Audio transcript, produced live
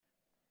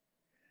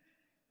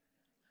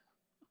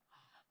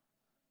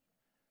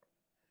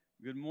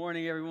Good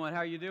morning, everyone.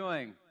 How are you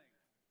doing?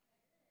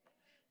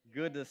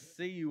 Good to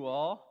see you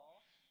all.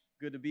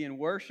 Good to be in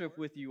worship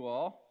with you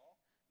all.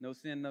 No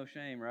sin, no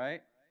shame,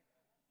 right?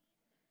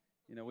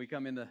 You know, we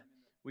come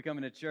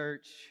into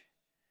church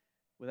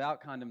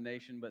without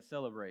condemnation, but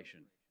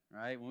celebration,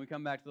 right? When we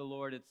come back to the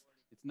Lord,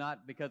 it's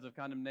not because of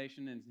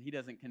condemnation, and He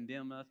doesn't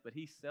condemn us, but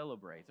He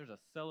celebrates. There's a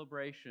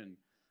celebration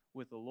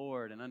with the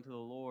Lord and unto the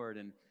Lord,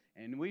 and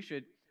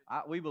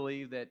we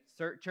believe that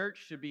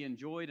church should be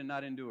enjoyed and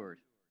not endured.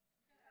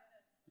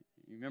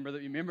 You remember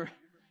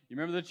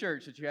the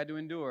church that you had to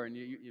endure, and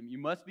you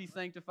must be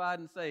sanctified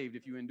and saved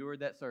if you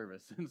endured that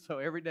service. And so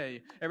every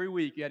day, every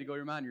week, you had to go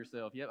remind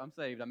yourself, "Yep, I'm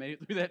saved. I made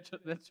it through that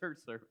church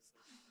service."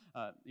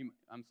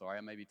 I'm sorry,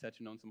 I may be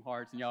touching on some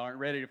hearts, and y'all aren't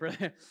ready for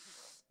that.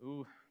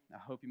 Ooh, I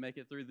hope you make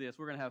it through this.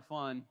 We're gonna have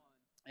fun.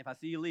 If I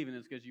see you leaving,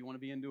 it's because you want to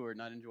be endured,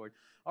 not enjoyed.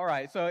 All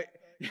right, so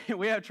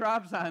we have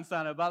tribe sign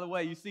up. By the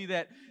way, you see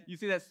that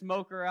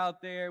smoker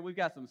out there. We've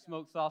got some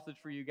smoked sausage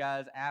for you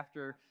guys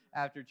after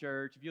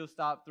church. If you'll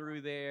stop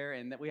through there,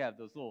 and that we have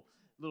those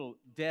little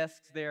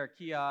desks there,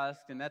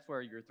 kiosks, and that's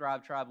where your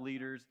Thrive Tribe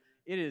leaders.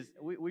 It is.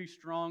 We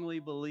strongly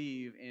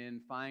believe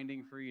in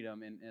finding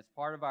freedom, and as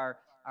part of our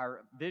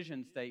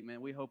vision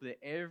statement, we hope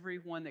that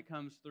everyone that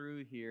comes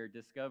through here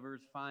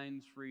discovers,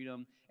 finds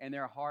freedom, and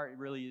their heart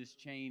really is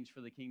changed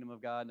for the kingdom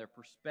of God, and their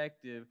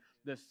perspective,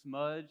 the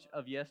smudge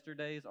of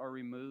yesterdays are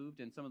removed,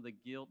 and some of the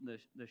guilt and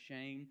the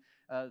shame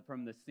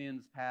from the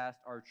sins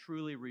past are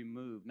truly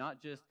removed.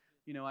 Not just,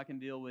 I can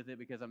deal with it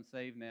because I'm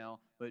saved now,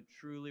 but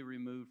truly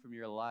removed from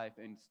your life,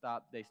 and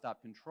they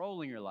stop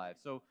controlling your life.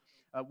 So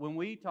when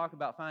we talk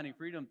about finding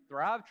freedom,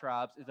 Thrive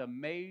Tribes is a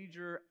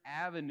major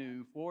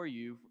avenue for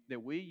you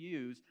that we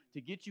use to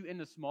get you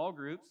into small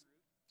groups,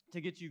 to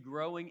get you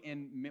growing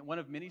in one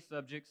of many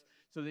subjects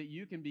so that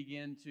you can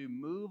begin to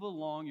move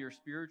along your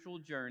spiritual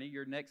journey,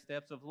 your next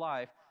steps of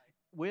life,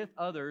 with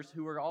others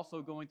who are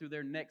also going through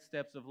their next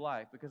steps of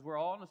life, because we're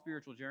all on a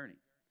spiritual journey.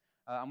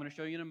 I'm going to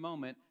show you in a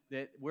moment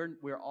that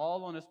we're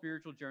all on a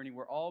spiritual journey.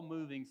 We're all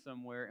moving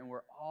somewhere, and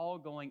we're all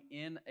going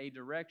in a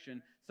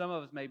direction. Some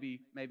of us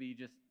maybe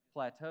just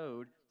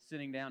plateaued,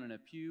 sitting down in a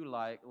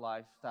pew-like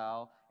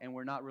lifestyle, and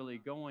we're not really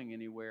going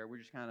anywhere. We're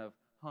just kind of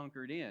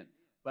hunkered in.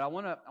 But I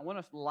want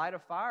to light a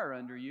fire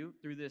under you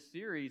through this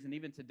series, and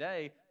even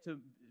today, to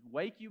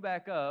wake you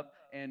back up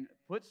and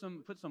put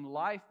some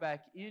life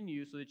back in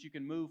you so that you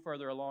can move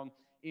further along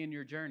in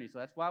your journey. So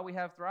that's why we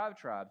have Thrive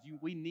Tribes.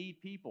 We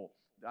need people.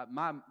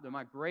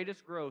 My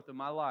greatest growth in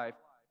my life,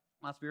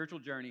 my spiritual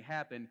journey,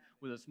 happened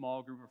with a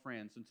small group of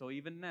friends. And so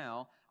even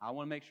now, I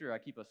want to make sure I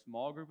keep a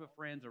small group of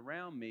friends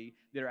around me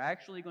that are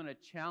actually going to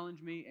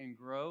challenge me and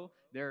grow.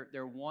 They're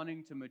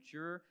wanting to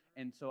mature.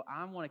 And so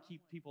I want to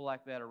keep people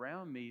like that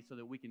around me so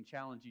that we can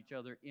challenge each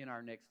other in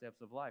our next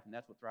steps of life. And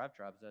that's what Thrive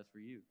Tribes does for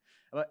you.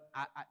 But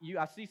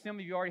I see some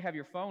of you already have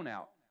your phone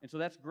out. And so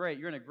that's great.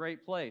 You're in a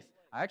great place.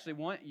 I actually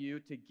want you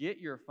to get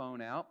your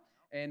phone out.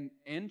 And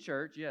in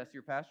church, yes,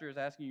 your pastor is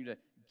asking you to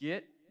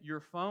get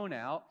your phone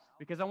out,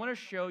 because I want to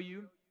show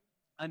you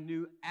a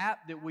new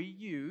app that we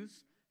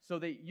use so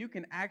that you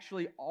can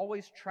actually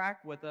always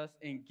track with us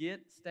and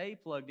stay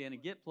plugged in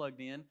and get plugged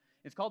in.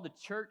 It's called the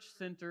Church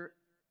Center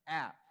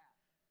app.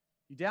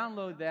 You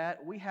download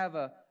that. We have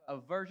a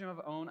version of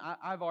our own.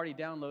 I've already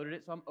downloaded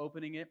it, so I'm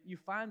opening it. You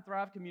find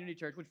Thrive Community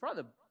Church, which is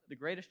probably the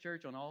greatest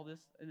church on all this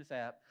in this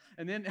app.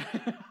 And then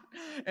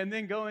and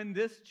then go in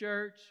this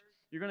church.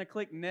 You're going to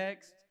click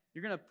next.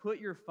 You're going to put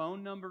your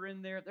phone number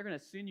in there. They're going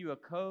to send you a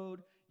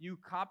code. You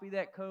copy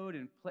that code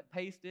and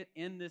paste it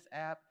in this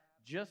app,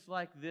 just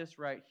like this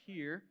right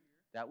here.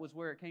 That was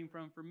where it came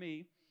from for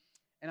me.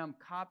 And I'm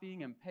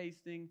copying and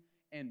pasting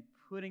and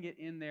putting it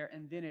in there.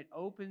 And then it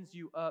opens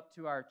you up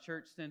to our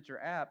Church Center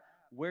app,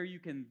 where you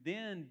can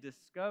then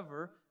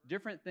discover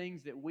different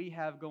things that we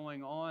have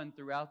going on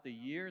throughout the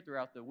year,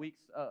 throughout the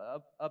weeks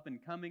up and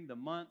coming, the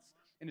months.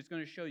 And it's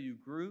going to show you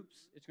groups.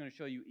 It's going to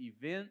show you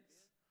events.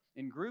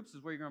 In groups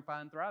is where you're going to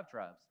find Thrive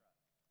Tribes.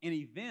 In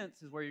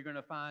events is where you're going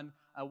to find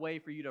a way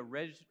for you to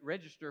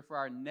register for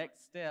our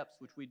next steps,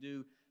 which we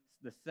do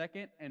the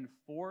second and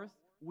fourth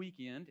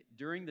weekend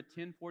during the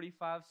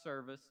 1045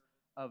 service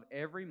of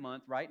every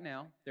month. Right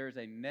now, there's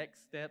a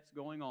next steps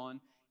going on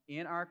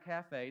in our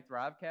cafe,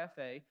 Thrive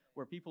Cafe,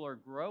 where people are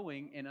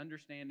growing and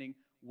understanding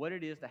what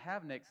it is to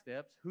have next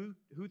steps, who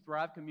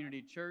Thrive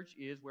Community Church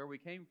is, where we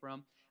came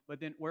from, but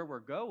then where we're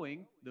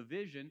going, the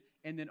vision,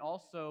 and then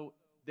also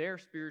their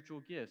spiritual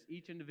gifts,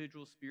 each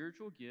individual's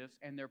spiritual gifts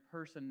and their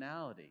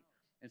personality.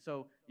 And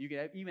so you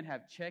can even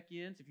have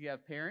check-ins. If you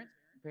have parents,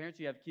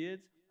 you have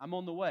kids, I'm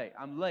on the way.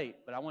 I'm late,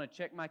 but I want to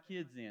check my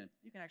kids in.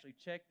 You can actually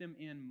check them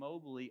in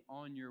mobily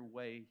on your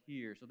way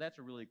here. So that's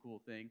a really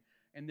cool thing.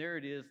 And there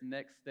it is,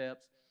 next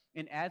steps.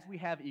 And as we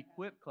have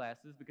equip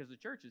classes, because the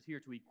church is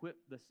here to equip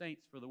the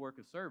saints for the work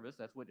of service,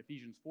 that's what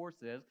Ephesians 4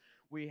 says,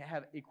 we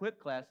have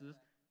equip classes.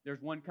 There's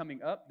one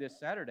coming up this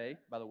Saturday,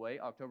 by the way,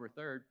 October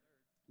 3rd.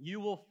 You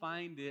will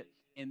find it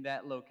in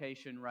that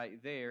location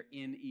right there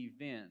in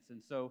events.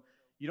 And so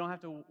You don't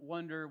have to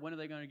wonder when are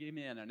they going to give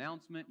me an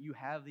announcement. You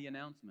have the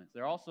announcements.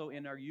 They're also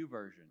in our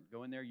YouVersion.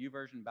 Go in there,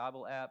 YouVersion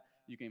Bible app.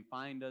 You can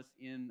find us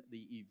in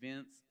the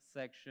events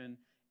section,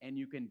 and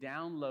you can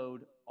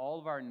download all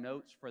of our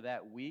notes for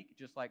that week,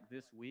 just like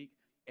this week,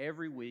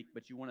 every week,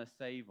 but you want to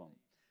save them.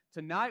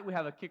 Tonight we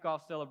have a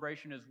kickoff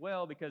celebration as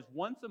well, because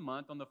once a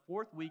month, on the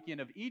fourth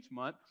weekend of each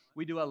month,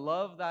 we do a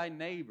Love Thy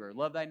Neighbor.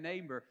 Love Thy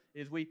Neighbor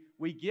is we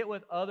get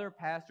with other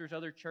pastors,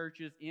 other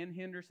churches in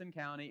Henderson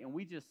County, and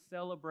we just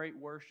celebrate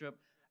worship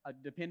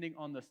depending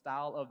on the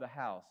style of the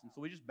house. And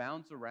so we just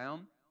bounce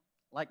around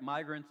like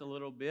migrants a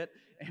little bit,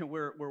 and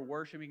we're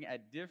worshiping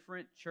at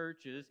different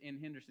churches in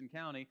Henderson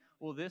County.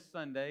 Well, this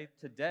Sunday,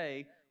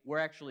 today, we're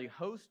actually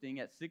hosting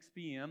at 6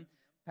 p.m.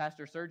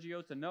 Pastor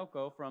Sergio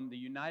Tinoco from the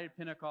United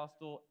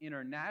Pentecostal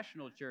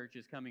International Church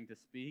is coming to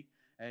speak.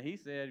 And he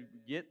said,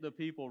 get the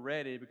people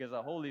ready because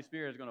the Holy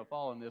Spirit is going to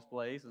fall in this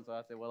place. And so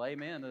I said, well,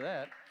 amen to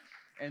that.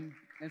 And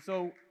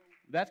so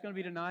that's going to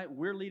be tonight.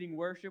 We're leading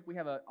worship. We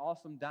have an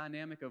awesome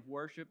dynamic of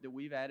worship that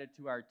we've added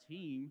to our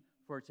team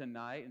for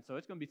tonight. And so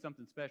it's going to be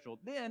something special.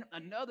 Then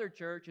another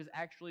church is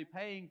actually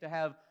paying to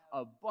have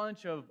a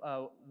bunch of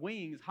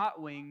wings,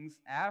 hot wings,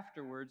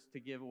 afterwards to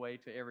give away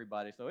to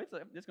everybody. So it's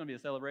going to be a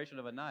celebration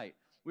of a night.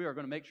 We are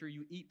going to make sure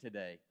you eat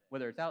today,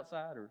 whether it's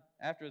outside or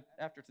after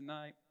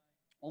tonight.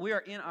 Well, we are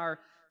in our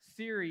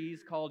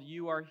series called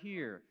You Are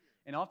Here.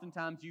 And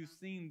oftentimes you've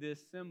seen this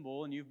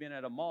symbol and you've been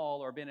at a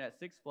mall or been at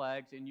Six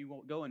Flags and you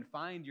won't go and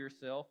find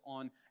yourself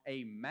on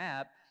a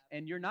map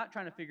and you're not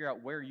trying to figure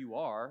out where you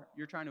are.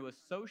 You're trying to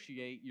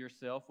associate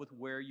yourself with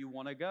where you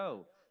want to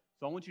go.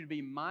 So I want you to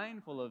be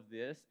mindful of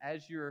this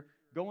as you're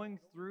going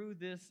through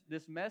this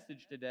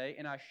message today,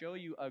 and I show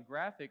you a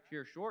graphic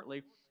here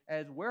shortly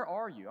as where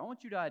are you? I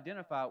want you to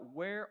identify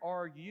where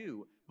are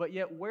you, but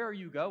yet where are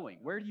you going?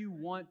 Where do you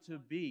want to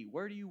be?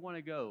 Where do you want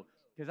to go?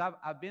 Because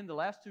I've been the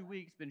last 2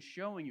 weeks been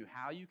showing you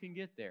how you can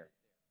get there,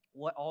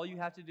 what all you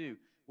have to do,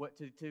 what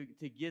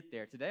to get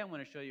there. Today I'm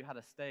going to show you how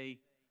to stay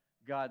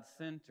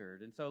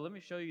God-centered. And so let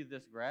me show you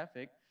this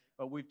graphic.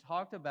 But we've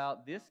talked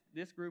about this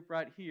group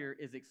right here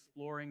is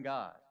exploring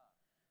God.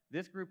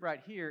 This group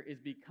right here is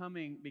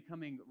becoming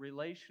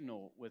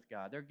relational with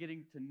God. They're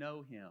getting to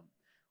know Him.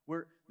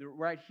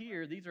 Right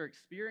here, these are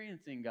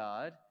experiencing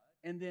God,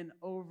 and then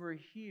over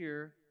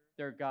here,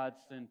 they're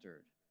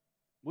God-centered.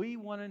 We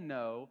want to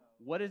know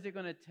what is it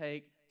going to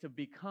take to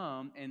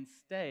become and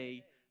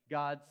stay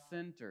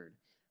God-centered.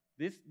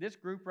 This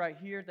group right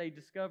here, they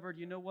discovered,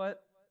 you know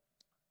what?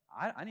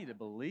 I need to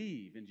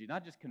believe in Jesus,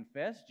 not just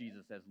confess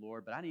Jesus as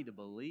Lord, but I need to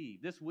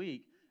believe. This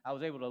week, I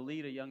was able to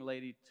lead a young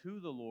lady to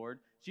the Lord.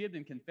 She had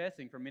been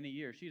confessing for many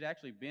years. She'd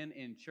actually been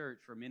in church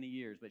for many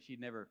years, but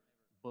she'd never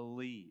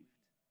believed.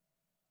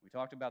 We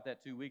talked about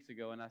that 2 weeks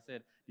ago, and I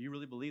said, do you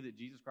really believe that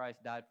Jesus Christ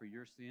died for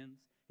your sins?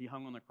 He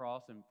hung on the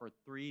cross, and for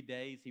 3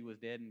 days he was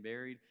dead and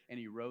buried, and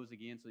he rose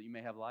again so that you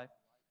may have life?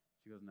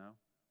 She goes, no.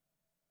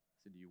 I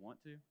said, do you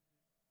want to?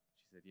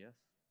 She said, yes.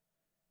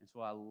 And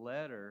so I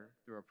led her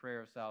through a prayer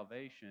of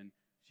salvation.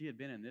 She had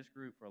been in this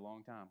group for a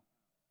long time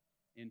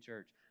in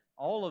church.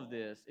 All of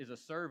this is a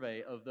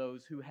survey of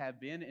those who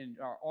have been in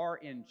or are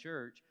in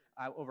church.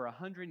 Over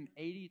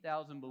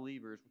 180,000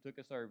 believers took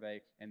a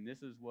survey, and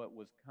this is what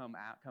was come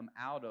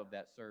out of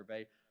that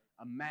survey,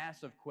 a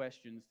mass of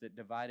questions that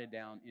divided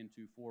down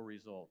into 4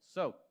 results.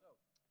 So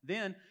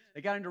then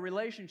they got into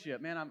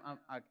relationship. Man,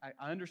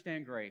 I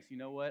understand grace. You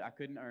know what? I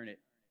couldn't earn it.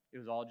 It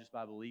was all just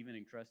by believing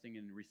and trusting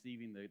and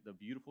receiving the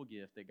beautiful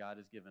gift that God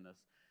has given us.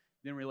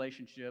 Then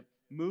relationship,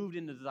 moved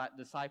into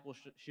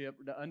discipleship,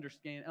 to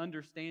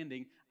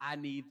understanding I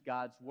need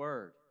God's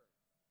word.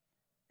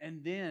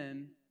 And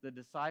then the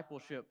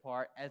discipleship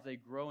part, as they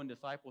grow in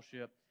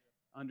discipleship,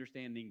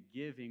 understanding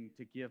giving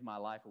to give my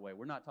life away.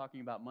 We're not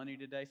talking about money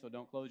today, so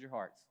don't close your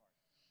hearts.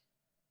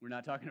 We're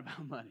not talking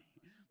about money,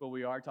 but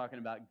we are talking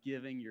about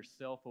giving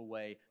yourself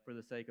away for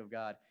the sake of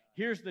God.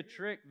 Here's the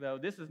trick, though.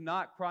 This is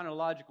not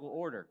chronological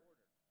order.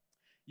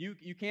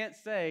 You can't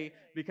say,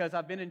 because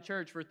I've been in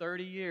church for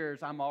 30 years,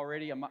 I'm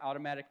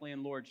automatically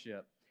in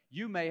lordship.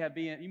 You may have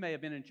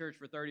been in church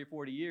for 30 or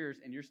 40 years,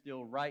 and you're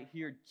still right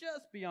here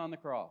just beyond the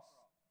cross.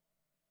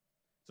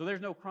 So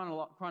there's no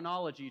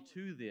chronology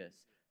to this.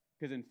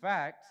 Because in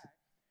fact,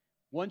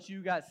 once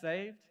you got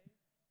saved,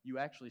 you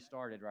actually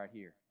started right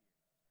here.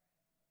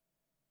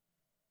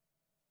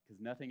 Because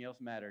nothing else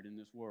mattered in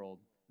this world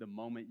the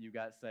moment you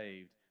got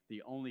saved.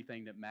 The only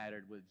thing that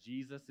mattered was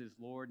Jesus is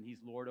Lord, and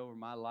He's Lord over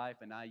my life,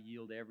 and I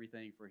yield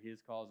everything for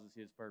His causes,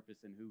 His purpose,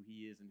 and who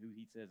He is and who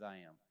He says I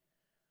am.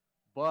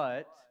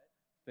 But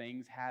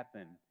things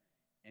happen,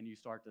 and you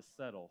start to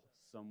settle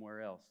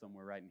somewhere else,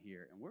 somewhere right in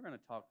here. And we're going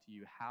to talk to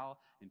you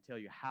tell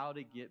you how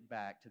to get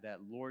back to that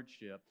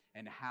lordship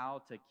and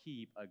how to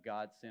keep a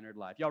God-centered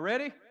life. Y'all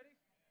ready?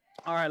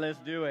 All right, let's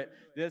do it.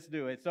 Let's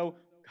do it. So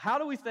how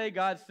do we stay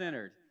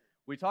God-centered?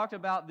 We talked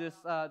about this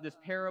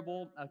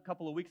parable a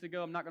couple of weeks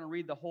ago. I'm not going to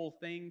read the whole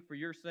thing for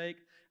your sake.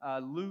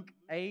 Luke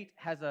 8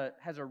 has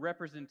a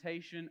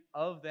representation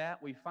of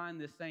that. We find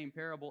this same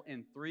parable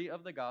in 3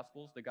 of the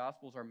Gospels. The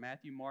Gospels are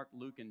Matthew, Mark,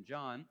 Luke, and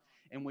John.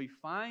 And we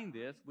find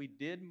this, we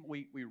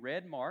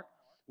read Mark,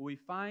 we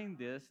find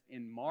this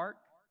in Mark,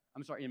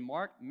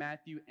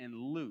 Matthew, and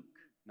Luke,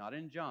 not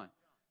in John.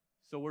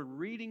 So we're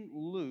reading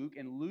Luke,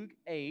 and Luke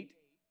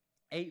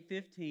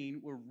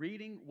 8:15, we're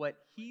reading what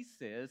he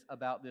says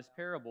about this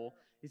parable.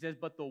 He says,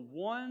 but the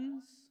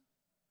ones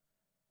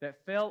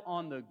that fell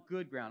on the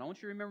good ground. I want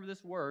you to remember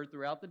this word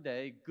throughout the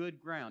day,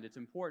 good ground. It's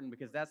important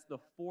because that's the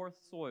fourth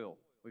soil.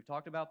 We've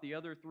talked about the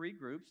other three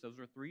groups. Those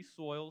are three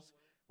soils.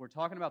 We're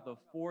talking about the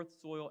fourth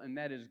soil, and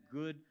that is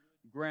good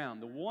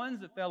ground. The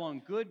ones that fell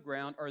on good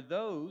ground are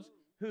those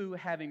who,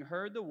 having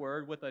heard the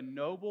word with a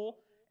noble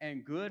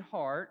and good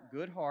heart,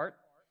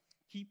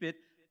 keep it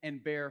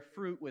and bear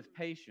fruit with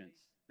patience.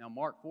 Now,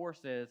 Mark 4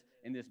 says,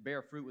 in this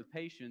bear fruit with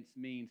patience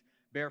means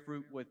bear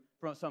fruit with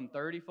from some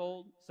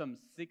 30-fold, some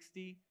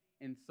 60,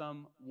 and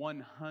some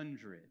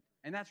 100.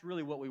 And that's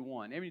really what we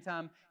want. Every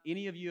time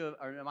any of you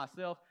or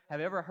myself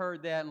have ever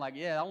heard that and like,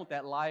 yeah, I want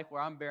that life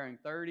where I'm bearing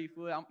 30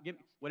 foot,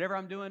 whatever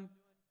I'm doing,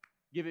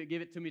 give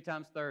it to me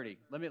times 30.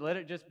 Let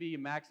it just be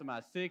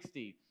maximized.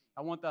 60.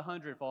 I want the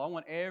 100-fold. I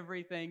want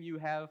everything you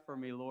have for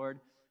me, Lord.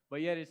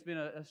 But yet it's been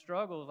a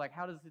struggle. It's like,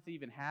 how does this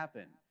even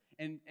happen?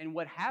 And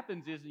what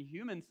happens is, in the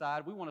human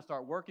side, we want to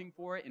start working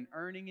for it and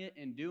earning it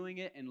and doing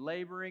it and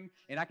laboring,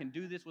 and I can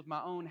do this with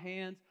my own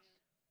hands.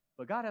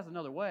 But God has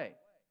another way.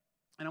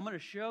 And I'm going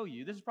to show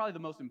you, this is probably the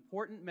most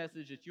important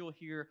message that you'll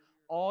hear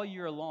all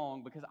year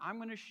long, because I'm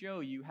going to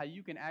show you how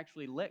you can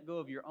actually let go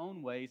of your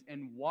own ways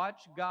and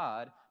watch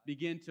God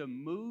begin to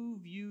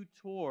move you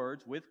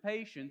towards, with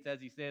patience, as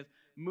he says,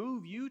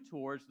 move you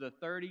towards the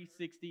 30,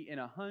 60, and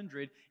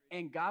 100,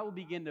 and God will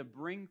begin to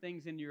bring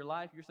things into your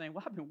life. You're saying,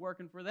 well, I've been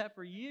working for that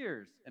for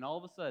years. And all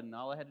of a sudden,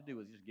 all I had to do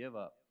was just give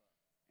up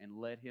and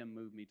let him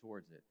move me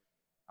towards it.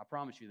 I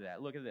promise you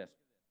that. Look at this.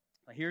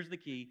 Here's the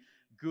key.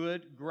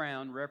 Good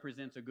ground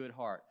represents a good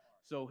heart.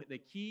 So the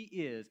key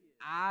is,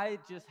 I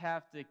just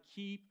have to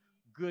keep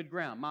good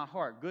ground. My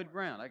heart, good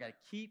ground. I got to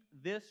keep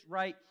this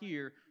right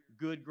here,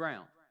 good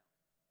ground.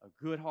 A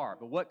good heart.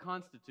 But what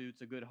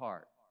constitutes a good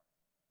heart?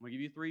 I'm going to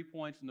give you 3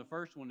 points, and the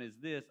first one is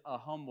this: a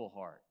humble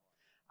heart.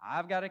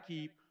 I've got to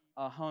keep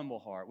a humble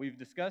heart. We've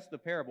discussed the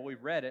parable.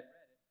 We've read it.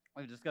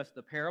 We've discussed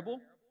the parable,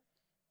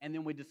 and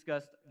then we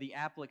discussed the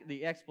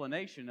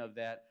explanation of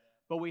that.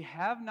 But we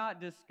have not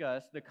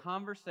discussed the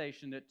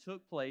conversation that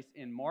took place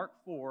in Mark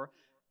 4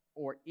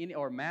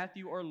 or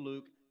Matthew or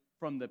Luke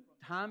from the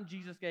time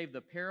Jesus gave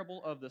the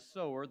parable of the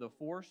sower, the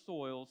four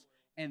soils,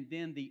 and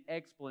then the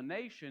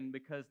explanation,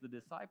 because the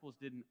disciples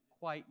didn't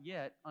quite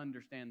yet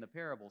understand the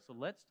parable. So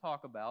let's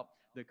talk about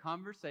the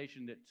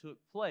conversation that took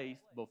place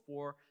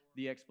before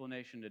the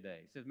explanation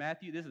today. It says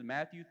this is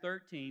Matthew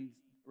 13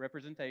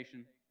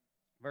 representation,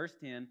 verse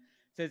 10. It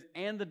says,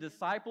 and the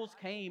disciples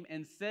came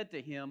and said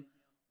to him,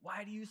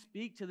 why do you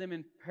speak to them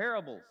in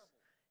parables?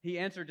 He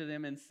answered to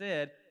them and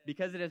said,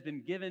 because it has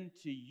been given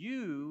to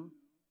you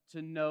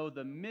to know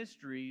the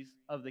mysteries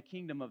of the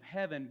kingdom of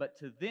heaven, but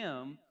to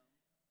them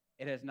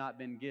it has not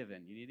been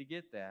given. You need to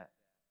get that.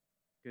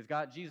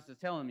 Because Jesus is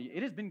telling me,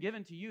 it has been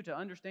given to you to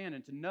understand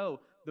and to know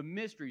the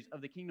mysteries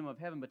of the kingdom of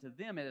heaven, but to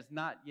them it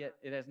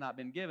has not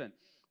been given.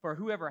 For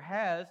whoever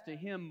has, to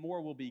him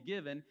more will be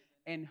given,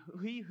 and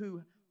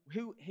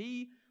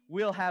he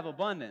will have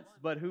abundance.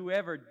 But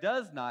whoever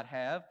does not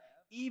have,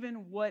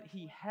 even what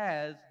he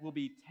has will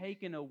be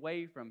taken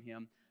away from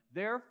him.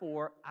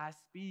 Therefore, I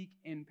speak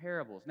in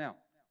parables. Now,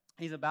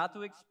 he's about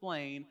to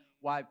explain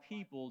why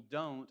people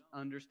don't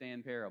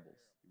understand parables.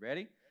 You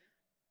ready?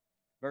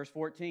 Verse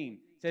 14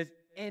 says,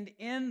 and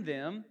in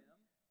them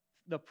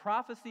the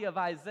prophecy of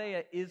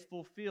Isaiah is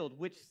fulfilled,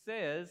 which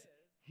says,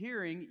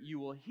 hearing you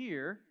will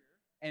hear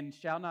and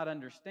shall not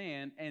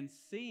understand, and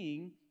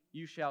seeing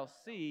you shall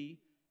see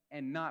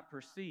and not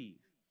perceive.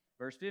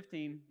 Verse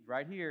 15,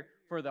 right here,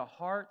 for the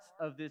hearts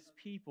of this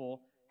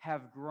people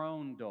have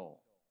grown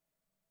dull.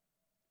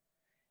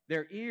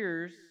 Their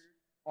ears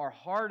are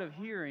hard of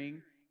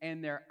hearing,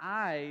 and their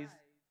eyes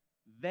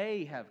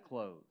they have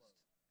closed.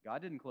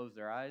 God didn't close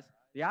their eyes.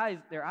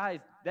 Their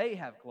eyes they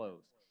have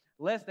closed,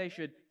 lest they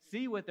should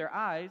see with their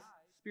eyes,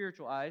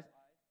 spiritual eyes,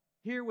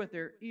 hear with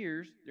their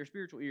ears, their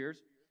spiritual ears,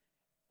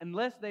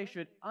 unless they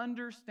should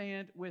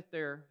understand with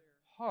their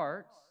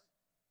hearts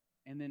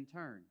and then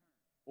turn.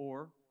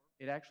 Or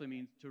it actually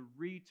means to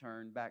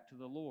return back to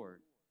the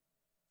Lord,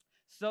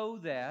 so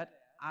that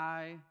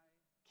I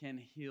can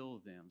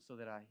heal them, so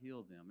that I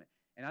heal them.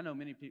 And I know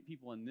many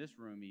people in this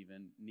room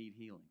even need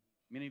healing.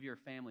 Many of your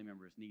family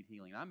members need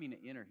healing. I mean an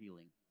inner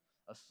healing,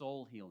 a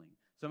soul healing.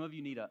 Some of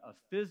you need a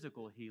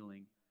physical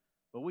healing,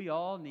 but we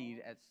all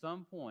need at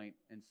some point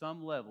and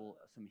some level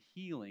some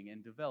healing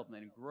and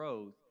development and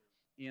growth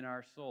in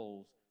our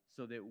souls,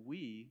 so that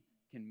we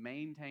can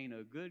maintain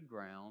a good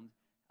ground,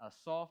 a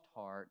soft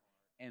heart,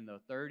 and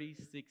the 30,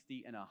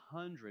 60, and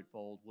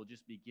 100-fold will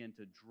just begin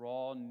to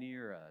draw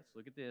near us.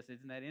 Look at this.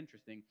 Isn't that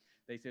interesting?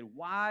 They said,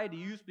 why do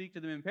you speak to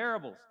them in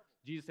parables?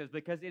 Jesus says,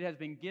 because it has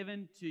been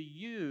given to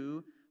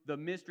you the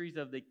mysteries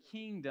of the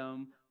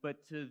kingdom,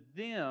 but to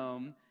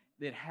them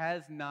that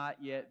has not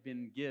yet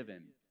been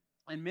given.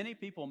 And many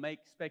people make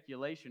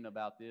speculation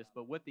about this,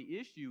 but what the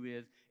issue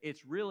is,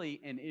 it's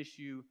really an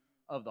issue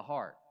of the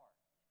heart.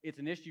 It's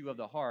an issue of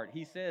the heart.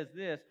 He says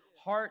this,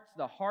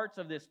 the hearts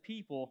of this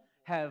people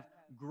have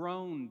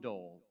grown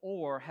dull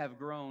or have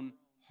grown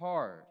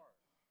hard.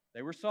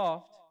 They were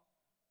soft,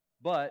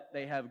 but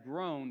they have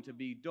grown to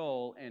be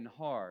dull and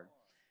hard.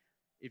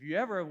 If you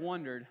ever have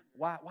wondered,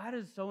 why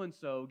does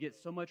so-and-so get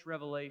so much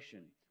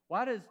revelation?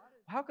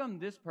 How come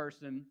this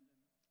person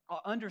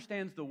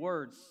understands the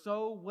Word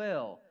so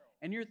well?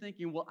 And you're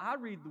thinking, well, I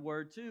read the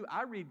Word too.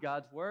 I read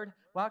God's Word.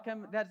 Well, how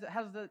come that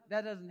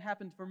doesn't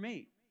happen for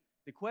me?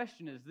 The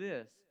question is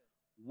this: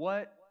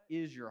 what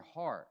is your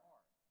heart?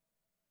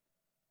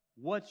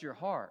 What's your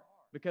heart?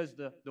 Because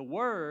the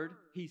Word,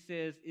 he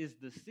says, is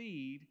the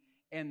seed,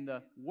 and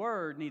the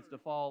Word needs to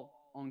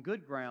fall on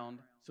good ground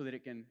so that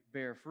it can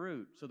bear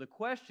fruit. So the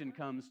question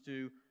comes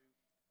to,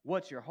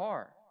 what's your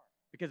heart?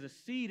 Because the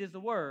seed is the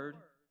Word,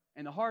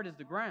 and the heart is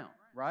the ground,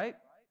 right?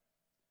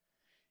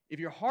 If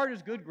your heart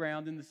is good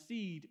ground, then the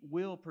seed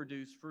will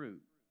produce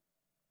fruit.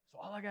 So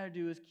all I got to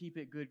do is keep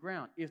it good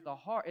ground. If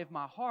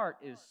my heart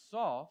is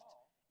soft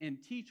and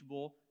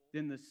teachable,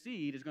 then the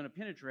seed is going to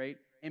penetrate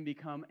and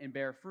become and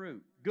bear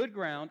fruit. Good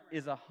ground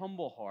is a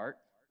humble heart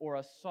or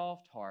a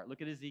soft heart.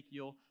 Look at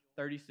Ezekiel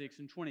 36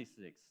 and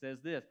 26. It says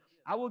this,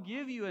 I will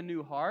give you a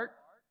new heart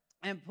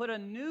and put a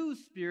new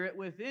spirit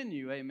within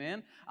you.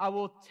 Amen. I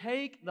will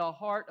take the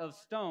heart of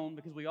stone,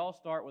 because we all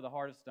start with a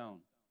heart of stone.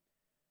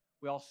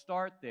 We all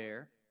start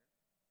there.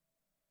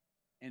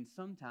 And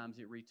sometimes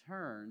it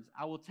returns.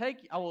 I will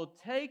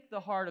take the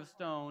heart of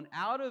stone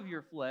out of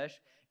your flesh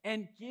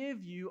and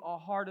give you a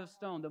heart of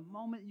stone. The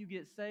moment you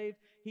get saved,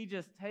 he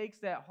just takes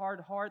that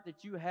hard heart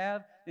that you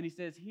have, and he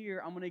says,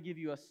 here, I'm going to give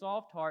you a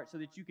soft heart so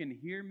that you can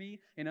hear me,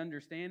 and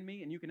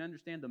you can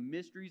understand the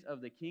mysteries of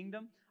the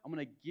kingdom. I'm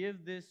going to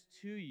give this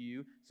to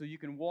you so you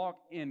can walk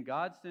in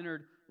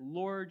God-centered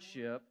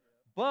lordship.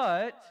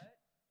 But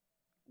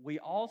we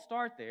all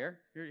start there.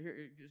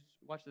 Here, just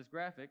watch this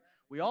graphic.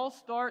 We all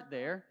start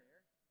there.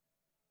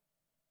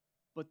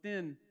 But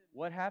then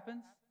what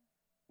happens?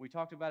 We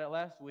talked about it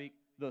last week.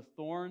 The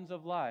thorns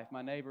of life.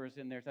 My neighbor is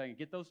in there saying,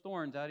 get those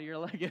thorns out of your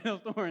life. Get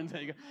those thorns.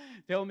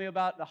 Tell me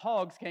about the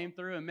hogs came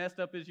through and messed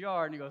up his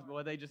yard. And he goes,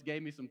 boy, they just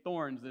gave me some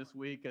thorns this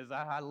week because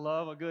I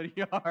love a good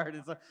yard.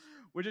 And so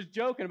we're just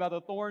joking about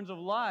the thorns of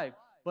life.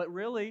 But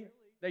really,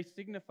 they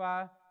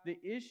signify the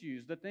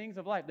issues, the things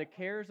of life. The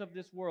cares of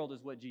this world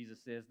is what Jesus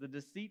says. The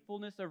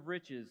deceitfulness of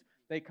riches.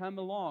 They come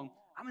along.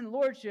 I'm in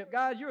lordship.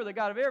 God, you're the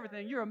God of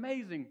everything. You're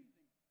amazing.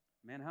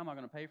 Man, how am I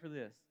going to pay for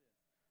this?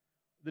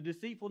 The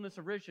deceitfulness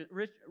of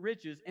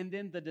riches, and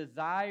then the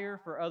desire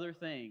for other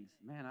things.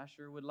 Man, I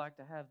sure would like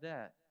to have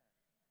that.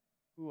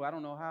 Ooh, I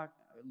don't know how.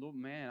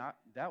 Man,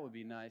 that would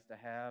be nice to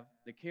have.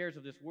 The cares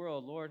of this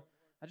world, Lord,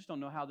 I just don't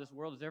know how this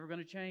world is ever going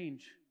to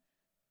change.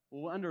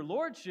 Well, under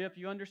lordship,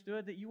 you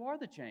understood that you are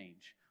the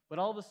change. But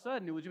all of a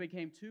sudden, it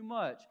became too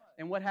much.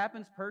 And what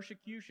happens?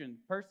 Persecution.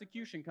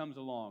 Persecution comes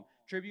along.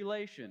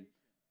 Tribulation.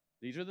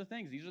 These are the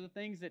things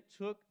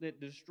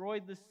that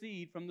destroyed the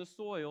seed from the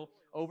soil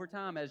over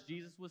time, as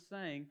Jesus was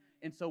saying.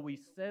 And so we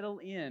settle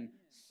in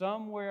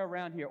somewhere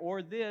around here.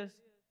 Or this,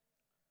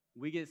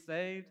 we get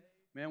saved.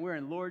 Man, we're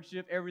in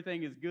lordship.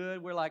 Everything is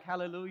good. We're like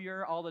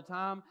hallelujah all the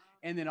time.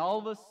 And then all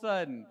of a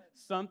sudden,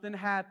 something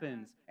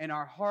happens, and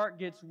our heart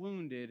gets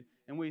wounded,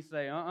 and we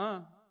say,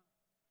 that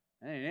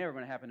ain't never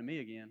going to happen to me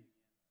again.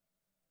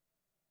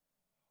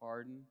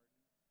 Harden.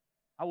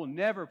 I will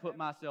never put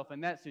myself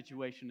in that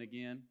situation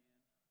again.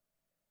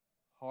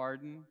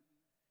 Harden.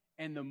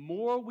 And the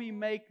more we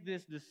make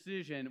this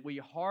decision, we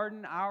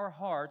harden our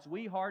hearts,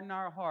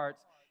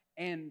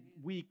 and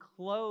we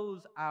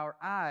close our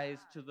eyes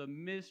to the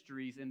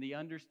mysteries and the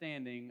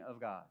understanding of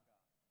God.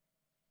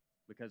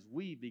 Because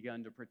we've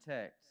begun to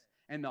protect.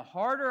 And the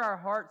harder our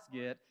hearts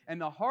get, and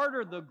the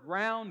harder the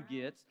ground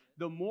gets,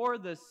 the more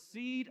the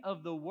seed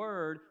of the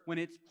word, when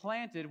it's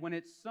planted, when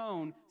it's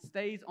sown,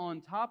 stays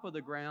on top of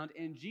the ground.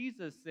 And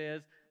Jesus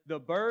says, the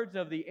birds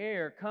of the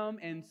air come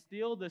and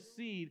steal the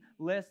seed,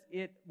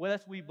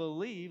 lest we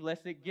believe,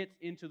 lest it gets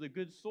into the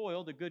good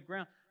soil, the good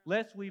ground,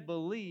 lest we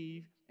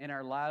believe and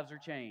our lives are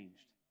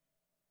changed.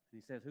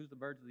 And he says, who's the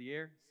birds of the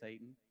air?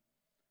 Satan.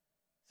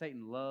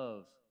 Satan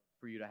loves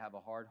for you to have a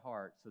hard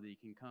heart so that he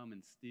can come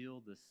and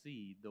steal the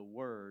seed, the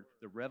word,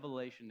 the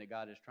revelation that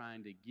God is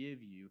trying to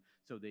give you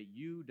so that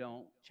you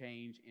don't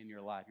change in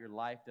your life. Your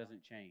life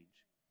doesn't change.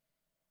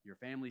 Your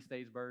family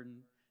stays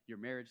burdened. Your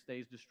marriage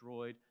stays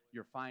destroyed.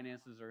 Your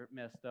finances are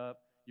messed up.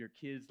 Your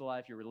kids'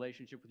 life, your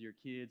relationship with your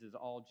kids is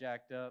all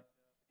jacked up.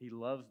 He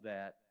loves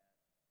that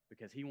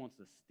because he wants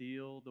to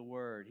steal the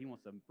word. He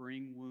wants to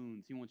bring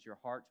wounds. He wants your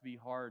heart to be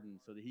hardened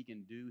so that he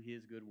can do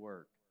his good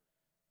work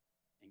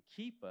and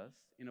keep us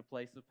in a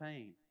place of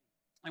pain.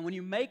 And when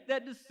you make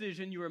that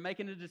decision, you are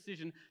making a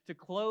decision to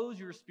close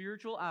your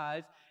spiritual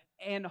eyes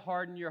and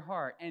harden your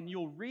heart. And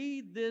you'll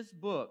read this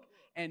book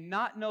and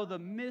not know the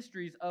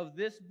mysteries of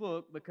this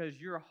book because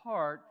your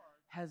heart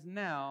has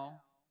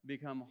now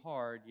become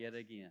hard yet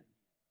again.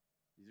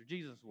 These are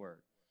Jesus'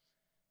 words.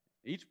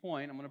 Each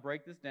point, I'm going to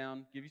break this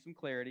down, give you some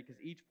clarity,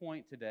 because each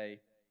point today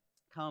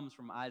comes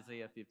from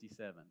Isaiah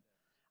 57.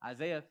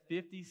 Isaiah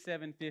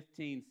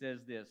 57:15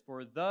 says this,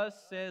 "For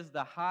thus says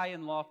the high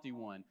and lofty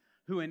one,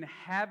 who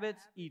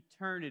inhabits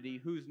eternity,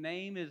 whose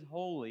name is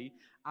holy,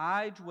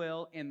 I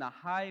dwell in the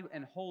high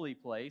and holy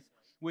place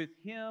with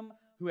him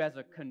who has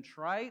a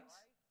contrite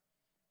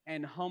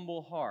and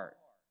humble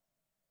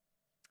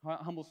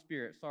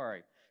spirit,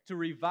 to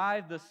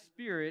revive the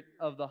spirit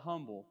of the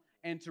humble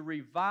and to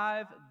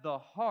revive the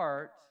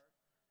heart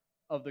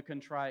of the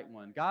contrite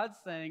one." God's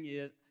saying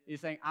is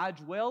saying, I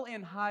dwell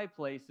in high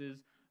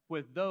places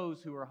with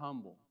those who are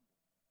humble.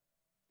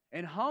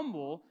 And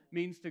humble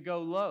means to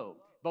go low.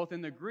 Both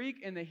in the Greek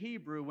and the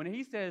Hebrew, when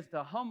he says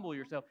to humble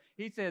yourself,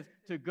 he says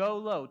to go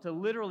low, to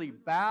literally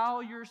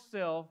bow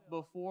yourself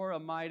before a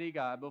mighty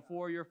God,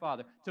 before your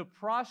Father. To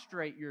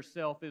prostrate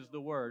yourself is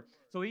the word.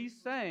 So he's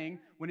saying,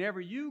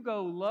 whenever you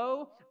go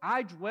low,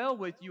 I dwell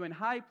with you in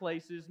high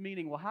places,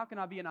 meaning, well, how can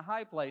I be in a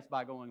high place?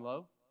 By going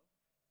low.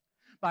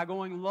 By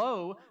going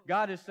low,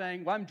 God is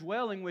saying, well, I'm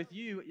dwelling with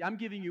you. I'm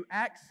giving you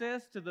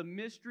access to the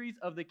mysteries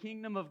of the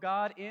kingdom of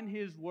God in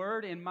His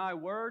Word, in my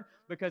Word,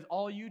 because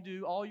all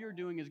you're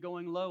doing is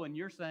going low, and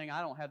you're saying, I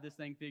don't have this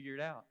thing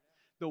figured out.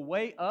 The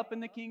way up in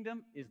the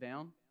kingdom is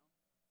down.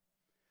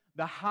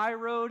 The high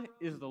road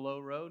is the low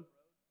road.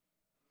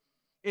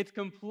 It's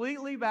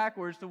completely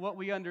backwards to what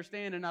we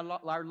understand in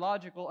our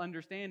logical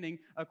understanding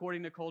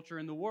according to culture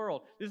in the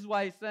world. This is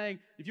why he's saying,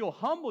 if you'll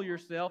humble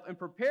yourself and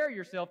prepare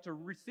yourself to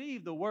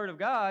receive the Word of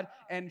God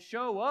and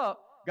show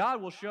up,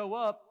 God will show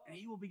up and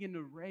He will begin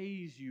to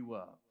raise you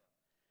up.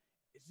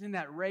 It's in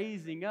that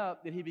raising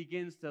up that He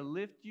begins to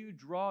lift you,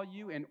 draw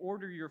you, and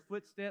order your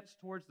footsteps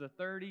towards the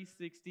 30,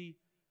 60,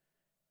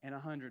 and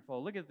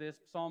 100-fold. Look at this.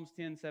 Psalms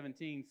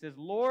 10:17 says,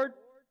 "Lord,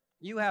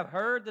 you have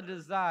heard the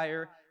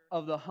desire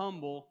of the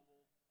humble.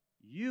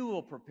 You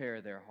will prepare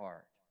their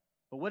heart."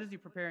 But what is He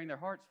preparing their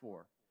hearts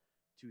for?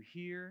 To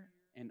hear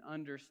and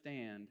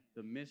understand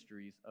the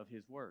mysteries of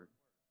His Word.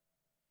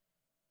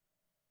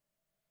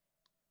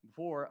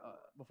 Before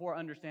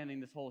understanding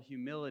this whole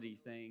humility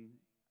thing,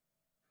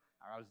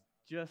 I was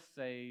just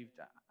saved.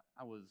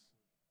 I was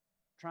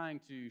trying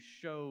to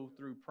show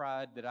through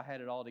pride that I had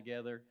it all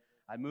together.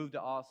 I moved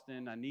to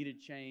Austin. I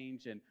needed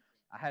change, and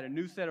I had a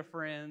new set of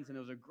friends, and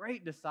it was a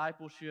great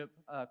discipleship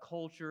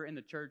culture in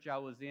the church I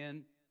was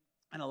in.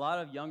 And a lot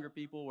of younger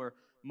people were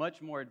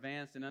much more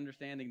advanced in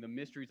understanding the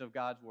mysteries of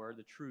God's Word,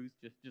 the truth,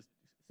 just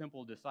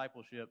simple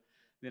discipleship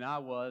than I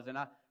was. And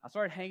I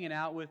started hanging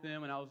out with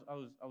them, and I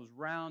was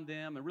around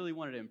them and really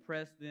wanted to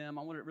impress them.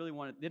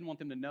 Didn't want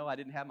them to know I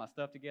didn't have my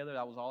stuff together.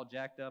 I was all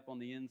jacked up on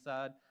the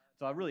inside.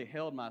 So I really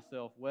held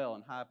myself well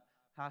in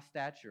high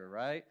stature,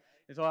 right?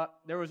 And so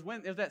there was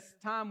that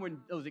time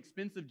when those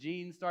expensive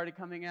jeans started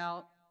coming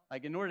out.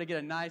 Like, in order to get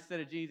a nice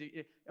set of jeans,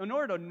 in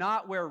order to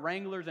not wear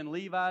Wranglers and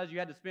Levi's, you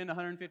had to spend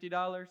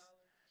 $150.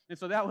 And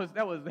so that was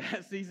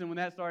that season when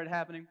that started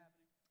happening.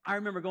 I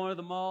remember going to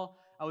the mall.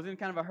 I was in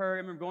kind of a hurry.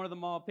 I remember going to the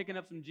mall, picking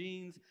up some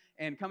jeans,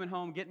 and coming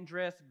home, getting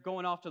dressed,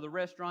 going off to the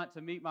restaurant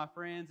to meet my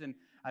friends. And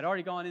I'd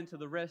already gone into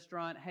the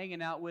restaurant,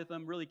 hanging out with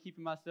them, really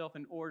keeping myself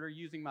in order,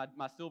 using my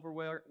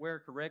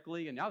silverware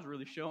correctly. And I was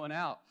really showing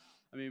out.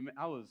 I mean,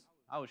 I was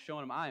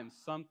showing them I am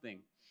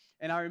something.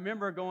 And I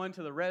remember going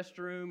to the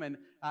restroom, and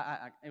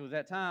it was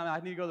that time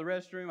I need to go to the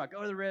restroom. I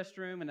go to the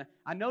restroom, and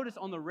I noticed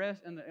on the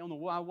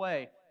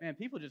way, man,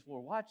 people just were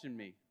watching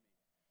me.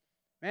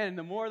 Man, and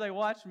the more they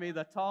watched me,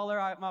 the taller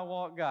my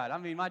walk got. I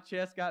mean, my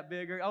chest got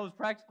bigger. I was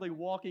practically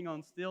walking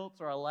on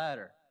stilts or a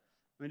ladder.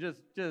 I mean,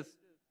 just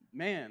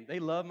man, they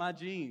love my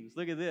jeans.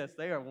 Look at this.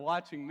 They are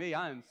watching me.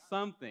 I am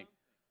something.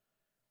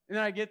 And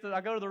then I go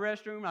to the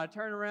restroom, and I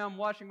turn around,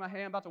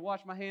 about to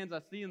wash my hands.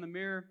 I see in the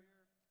mirror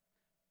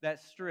that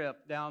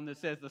strip down that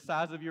says the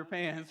size of your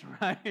pants,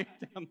 right?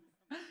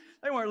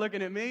 They weren't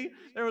looking at me.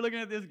 They were looking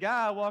at this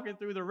guy walking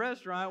through the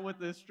restaurant with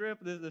this strip,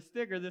 the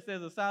sticker that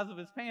says the size of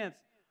his pants.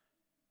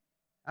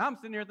 I'm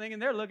sitting there thinking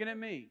they're looking at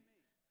me.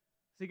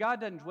 See,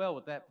 God doesn't dwell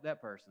with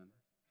that person.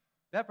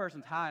 That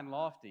person's high and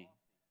lofty.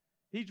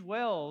 He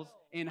dwells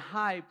in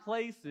high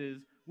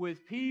places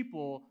with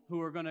people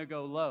who are going to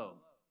go low.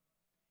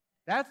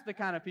 That's the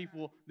kind of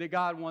people that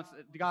God wants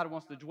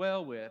to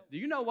dwell with. Do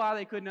you know why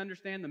they couldn't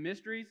understand the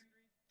mysteries?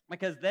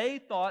 Because they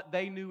thought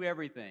they knew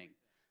everything,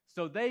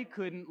 so they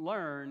couldn't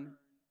learn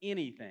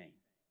anything.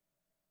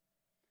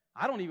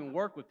 I don't even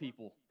work with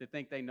people that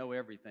think they know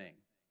everything.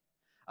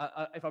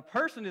 If a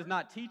person is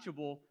not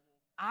teachable,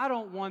 I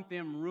don't want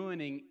them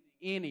ruining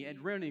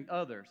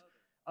others.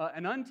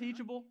 An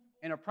unteachable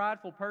and a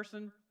prideful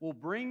person will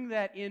bring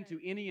that into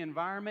any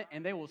environment,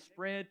 and they will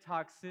spread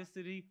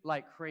toxicity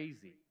like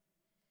crazy.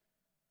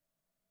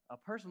 A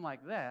person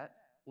like that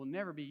will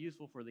never be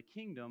useful for the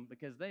kingdom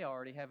because they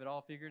already have it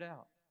all figured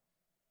out.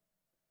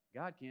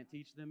 God can't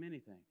teach them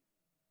anything.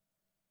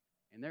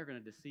 And they're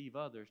going to deceive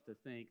others to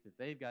think that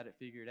they've got it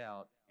figured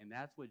out. And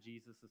that's what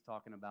Jesus is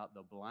talking about,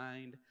 the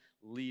blind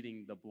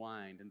leading the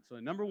blind. And so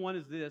number one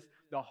is this: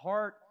 the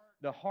heart,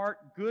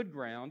 good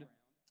ground,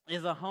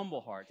 is a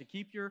humble heart. To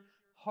keep your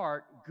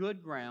heart,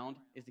 good ground,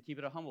 is to keep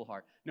it a humble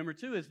heart. Number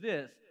two is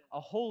this, a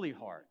holy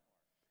heart.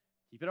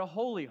 Keep it a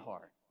holy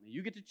heart.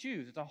 You get to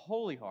choose. It's a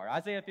holy heart.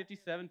 Isaiah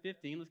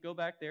 57:15, let's go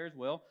back there as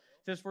well.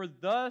 It says, "For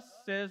thus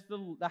says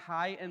the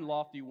high and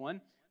lofty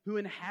one, who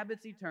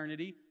inhabits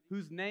eternity,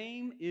 whose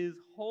name is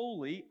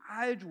holy.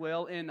 I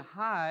dwell in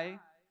high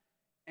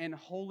and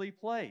holy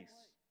place."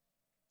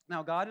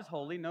 Now, God is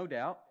holy, no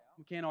doubt.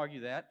 We can't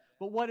argue that.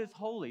 But what is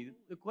holy?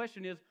 The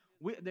question is,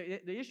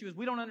 the issue is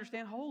we don't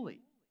understand holy.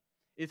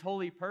 Is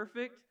holy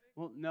perfect?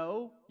 Well,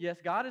 no.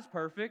 Yes, God is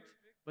perfect,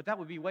 but that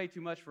would be way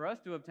too much for us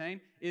to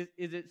obtain.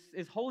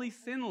 Is holy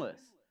sinless?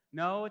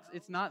 No,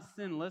 it's not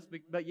sinless,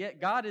 but yet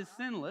God is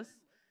sinless.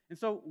 And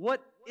so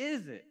what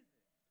is it?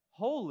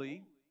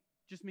 Holy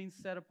just means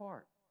set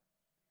apart.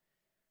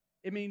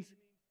 It means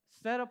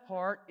set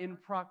apart in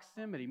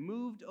proximity,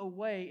 moved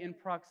away in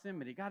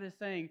proximity. God is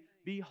saying,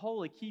 be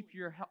holy, keep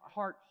your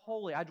heart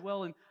holy. I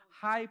dwell in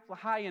high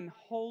and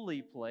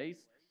holy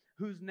place,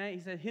 whose name,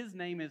 he said, his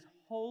name is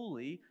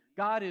holy.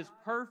 God is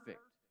perfect.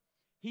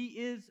 He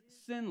is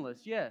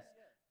sinless. Yes,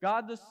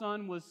 God the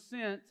Son was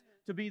sent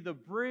to be the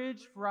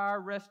bridge for our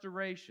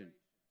restoration.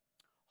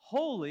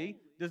 Holy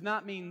does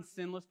not mean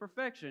sinless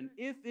perfection.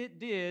 If it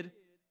did,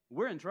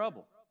 we're in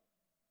trouble.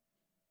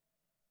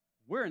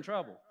 We're in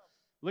trouble.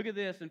 Look at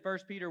this in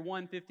 1 Peter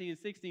 1:15 and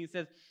 16. It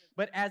says,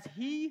 "But as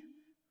he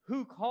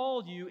who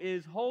called you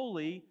is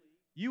holy,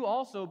 you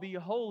also be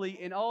holy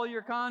in all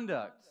your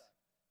conduct.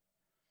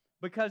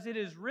 Because it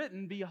is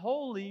written, be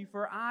holy,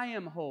 for I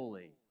am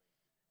holy."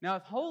 Now,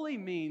 if holy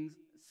means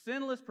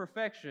sinless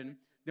perfection,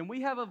 then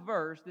we have a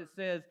verse that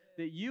says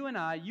that you and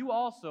I, you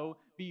also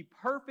be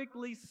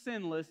perfectly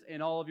sinless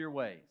in all of your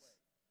ways.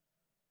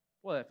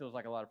 Well, that feels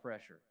like a lot of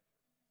pressure.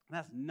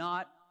 That's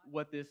not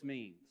what this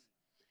means.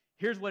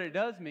 Here's what it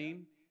does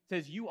mean. It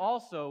says you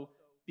also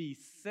be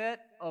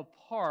set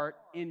apart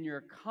in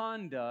your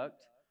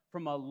conduct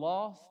from a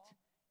lost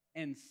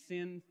and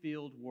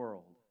sin-filled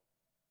world.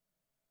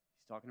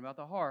 He's talking about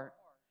the heart.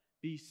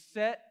 Be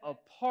set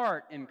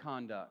apart in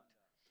conduct.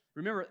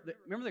 Remember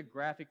the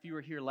graphic, if you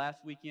were here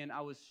last weekend,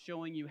 I was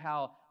showing you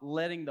how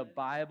letting the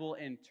Bible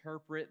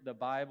interpret the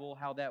Bible,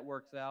 how that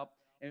works out.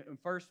 And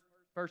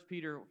 1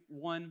 Peter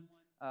 1,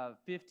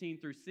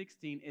 15 through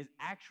 16 is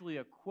actually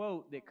a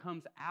quote that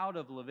comes out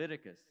of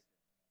Leviticus.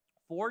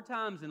 4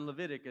 times in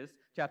Leviticus,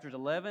 chapters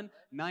 11,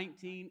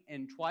 19,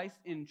 and twice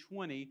in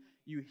 20,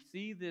 you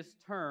see this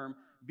term,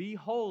 be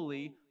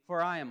holy,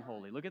 for I am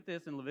holy. Look at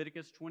this in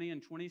Leviticus 20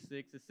 and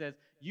 26. It says,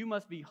 you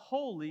must be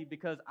holy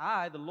because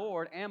I, the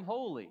Lord, am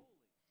holy.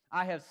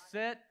 I have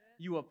set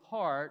you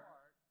apart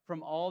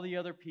from all the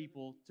other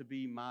people to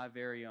be my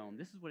very own.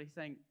 This is what he's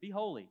saying. Be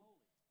holy.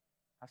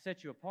 I've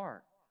set you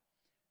apart.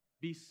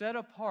 Be set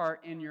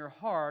apart in your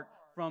heart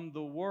from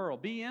the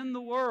world. Be in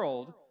the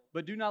world,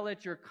 but do not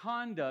let your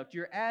conduct,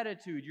 your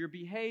attitude, your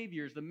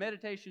behaviors, the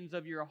meditations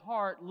of your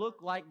heart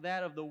look like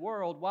that of the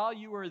world. While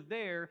you are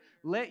there,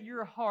 let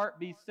your heart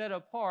be set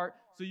apart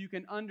so you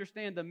can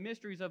understand the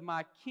mysteries of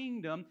my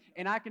kingdom,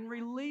 and I can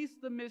release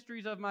the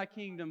mysteries of my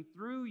kingdom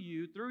through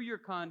you, through your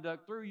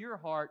conduct, through your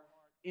heart,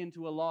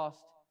 into a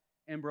lost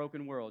and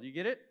broken world. You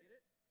get it?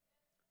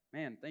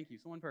 Man, thank you.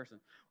 So one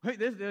person. Wait,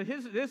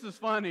 this is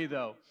funny,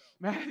 though.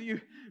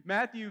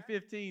 Matthew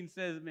 15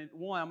 says,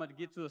 one, I'm going to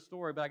get to the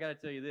story, but I got to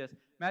tell you this.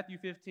 Matthew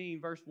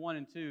 15, verse 1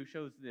 and 2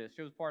 shows this,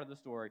 shows part of the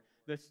story.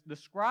 The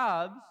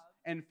scribes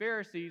and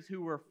Pharisees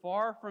who were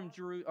from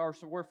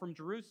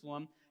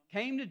Jerusalem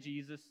came to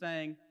Jesus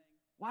saying,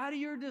 why do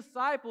your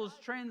disciples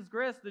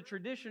transgress the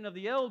tradition of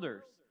the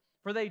elders?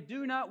 For they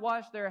do not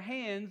wash their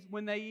hands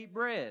when they eat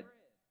bread.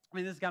 I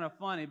mean, this is kind of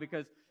funny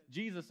because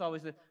Jesus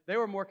always said they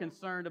were more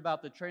concerned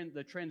about the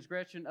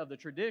transgression of the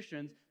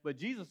traditions, but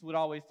Jesus would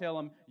always tell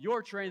them,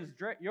 your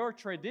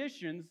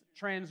traditions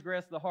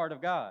transgress the heart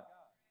of God.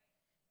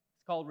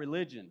 It's called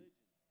religion,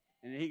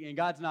 and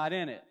God's not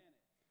in it.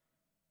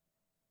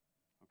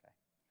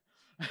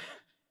 Okay.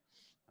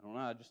 I don't know,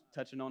 I'm just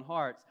touching on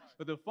hearts.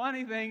 But the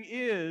funny thing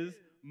is,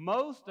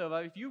 most of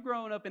us, if you've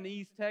grown up in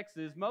East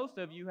Texas, most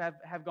of you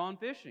have gone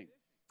fishing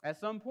at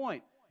some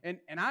point.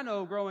 And I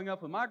know growing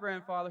up with my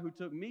grandfather who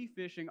took me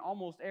fishing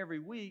almost every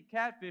week,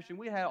 catfishing,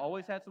 we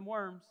always had some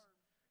worms.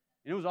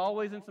 And it was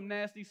always in some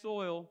nasty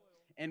soil.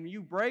 And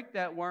you break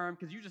that worm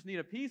because you just need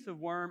a piece of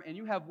worm and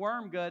you have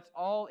worm guts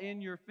all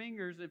in your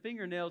fingers and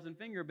fingernails and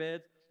finger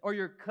beds, or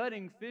you're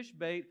cutting fish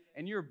bait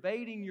and you're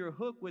baiting your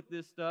hook with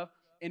this stuff.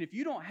 And if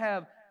you don't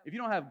have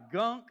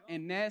gunk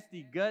and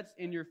nasty guts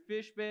in your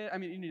fish bed,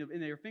 in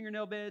your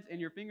fingernail beds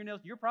and your fingernails,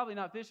 you're probably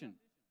not fishing.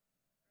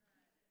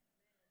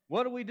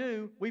 What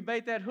do? We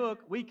bait that hook,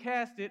 we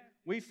cast it,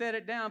 we set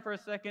it down for a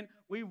second,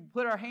 we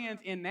put our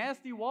hands in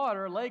nasty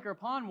water, lake or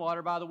pond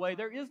water, by the way.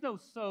 There is no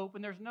soap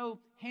and there's no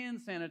hand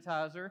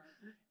sanitizer.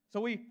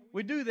 So we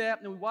do that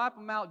and we wipe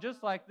them out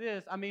just like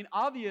this. I mean,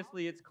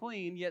 obviously it's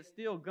clean, yet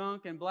still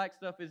gunk and black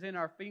stuff is in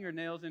our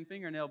fingernails and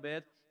fingernail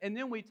beds. And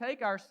then we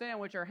take our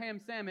sandwich, our ham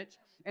sandwich,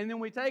 and then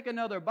we take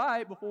another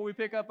bite before we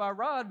pick up our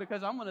rod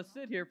because I'm going to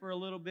sit here for a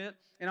little bit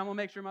and I'm going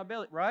to make sure my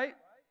belly, right?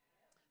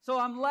 So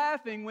I'm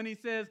laughing when he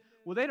says,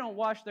 well, they don't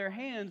wash their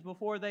hands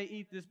before they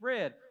eat this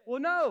bread. Well,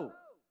 no,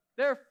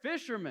 they're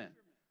fishermen.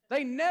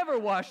 They never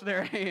wash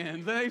their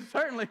hands. They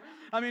certainly,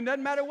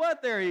 doesn't matter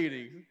what they're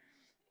eating.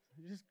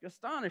 It's just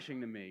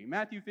astonishing to me.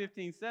 Matthew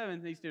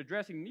 15:7, he's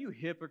addressing them, you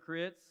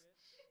hypocrites.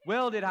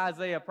 Well did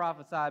Isaiah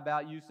prophesy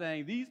about you,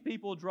 saying, these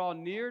people draw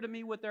near to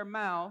me with their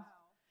mouth,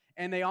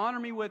 and they honor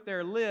me with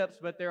their lips,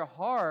 but their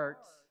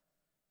hearts,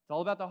 it's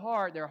all about the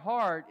heart, their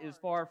heart is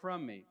far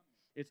from me.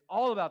 It's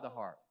all about the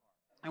heart.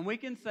 And we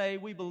can say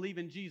we believe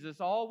in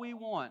Jesus all we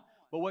want,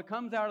 but what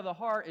comes out of the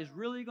heart is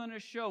really going to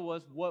show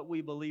us what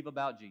we believe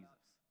about Jesus.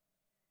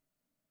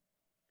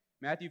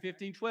 Matthew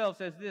 15:12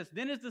 says this,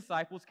 then his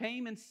disciples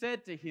came and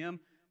said to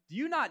him, do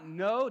you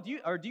know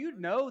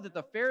that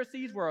the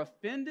Pharisees were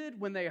offended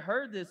when they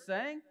heard this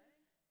saying?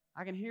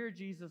 I can hear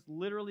Jesus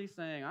literally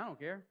saying, I don't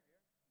care.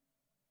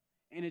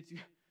 And the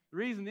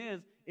reason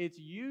is, it's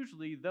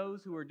usually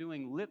those who are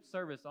doing lip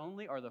service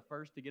only are the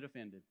first to get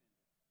offended.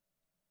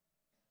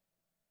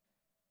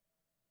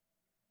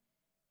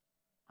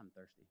 I'm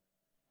thirsty.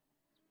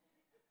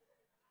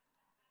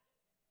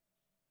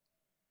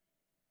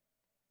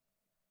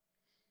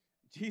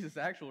 Jesus'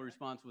 actual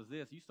response was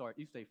this,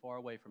 you stay far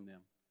away from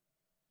them.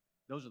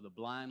 Those are the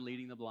blind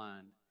leading the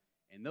blind.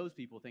 And those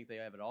people think they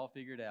have it all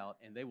figured out,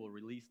 and they will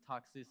release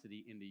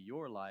toxicity into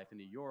your life,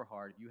 into your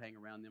heart, if you hang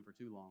around them for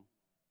too long.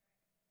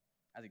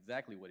 That's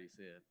exactly what he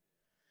said.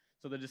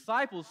 So the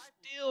disciples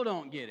still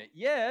don't get it.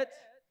 Yet,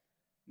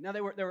 now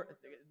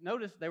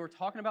notice they were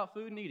talking about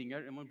food and eating.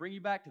 I'm going to bring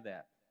you back to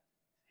that.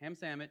 Ham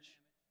sandwich,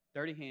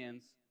 dirty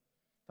hands,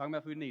 talking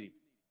about food and eating.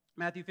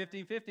 Matthew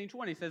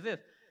 15:20 says this,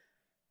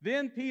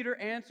 then Peter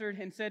answered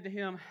and said to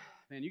him,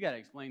 man, you got to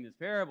explain this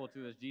parable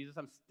to us, Jesus.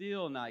 I'm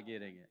still not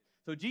getting it.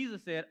 So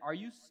Jesus said, are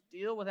you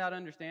still without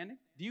understanding?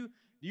 Do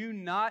you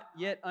not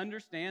yet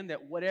understand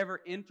that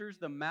whatever enters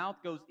the mouth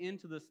goes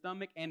into the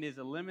stomach and is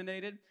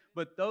eliminated?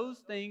 But those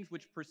things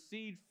which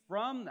proceed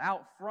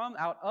out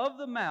of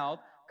the mouth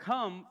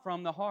come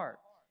from the heart,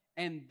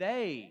 and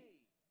they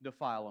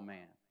defile a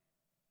man.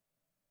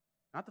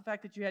 Not the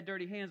fact that you had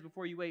dirty hands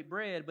before you ate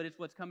bread, but it's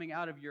what's coming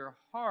out of your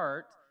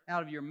heart,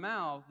 out of your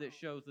mouth, that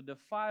shows the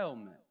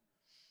defilement.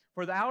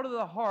 For out of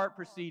the heart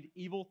proceed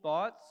evil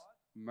thoughts,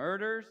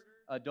 murders,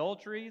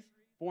 adulteries,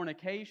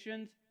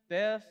 fornications,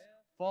 thefts,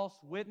 false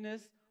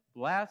witness,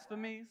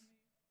 blasphemies.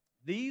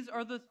 These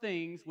are the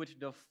things which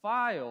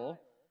defile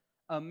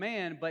a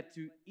man, but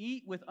to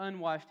eat with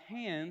unwashed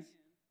hands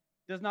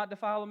does not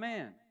defile a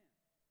man.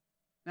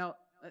 Now,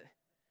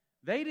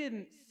 they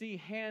didn't see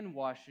hand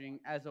washing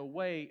as a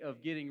way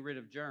of getting rid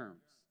of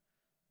germs.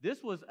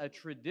 This was a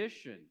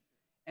tradition.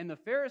 And the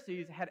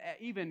Pharisees had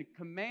even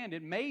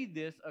made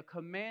this a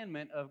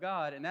commandment of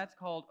God, and that's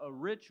called a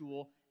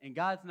ritual, and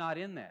God's not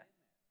in that.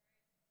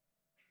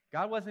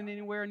 God wasn't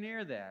anywhere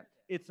near that.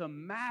 It's a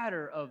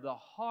matter of the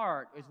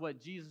heart is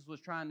what Jesus was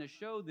trying to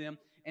show them,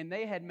 and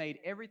they had made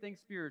everything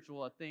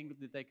spiritual a thing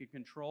that they could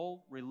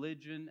control,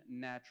 religion,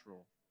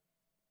 natural.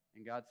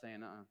 And God's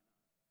saying,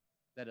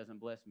 that doesn't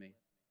bless me.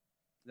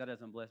 That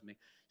doesn't bless me.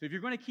 So if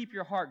you're going to keep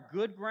your heart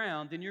good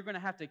ground, then you're going to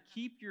have to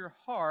keep your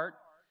heart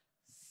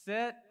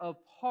set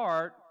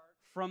apart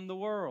from the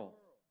world.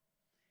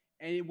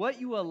 And what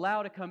you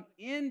allow to come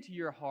into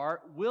your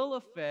heart will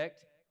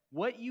affect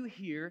what you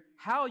hear,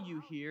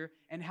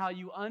 and how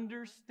you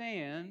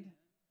understand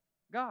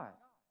God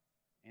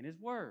and His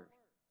Word.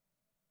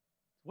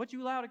 What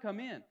you allow to come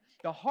in.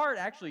 The heart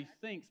actually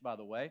thinks, by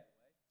the way.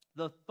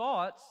 The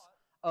thoughts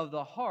of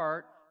the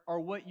heart are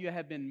what you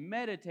have been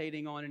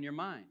meditating on in your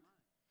mind.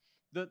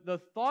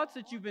 The thoughts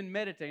that you've been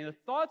meditating, the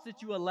thoughts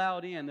that you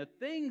allowed in, the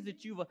things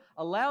that you've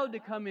allowed to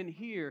come in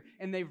here,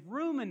 and they've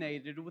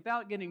ruminated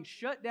without getting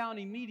shut down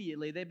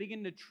immediately, they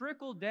begin to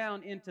trickle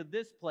down into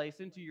this place,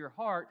 into your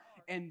heart,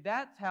 and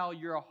that's how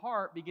your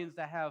heart begins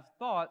to have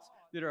thoughts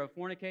that are of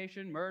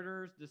fornication,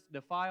 murders,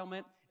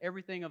 defilement,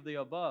 everything of the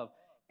above.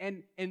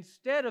 And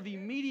instead of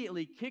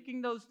immediately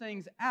kicking those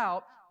things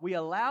out, we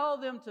allow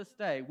them to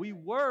stay. We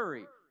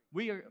worry.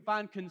 We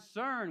find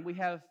concern. We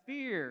have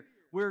fear.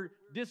 We're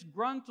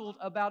disgruntled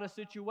about a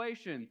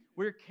situation.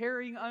 We're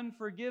carrying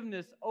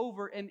unforgiveness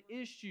over an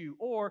issue,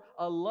 or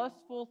a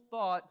lustful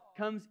thought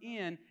comes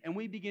in and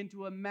we begin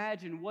to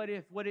imagine what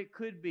if, what it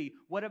could be.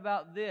 What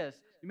about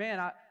this? Man,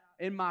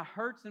 in my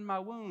hurts and my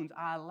wounds,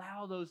 I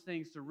allow those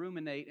things to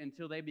ruminate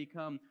until they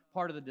become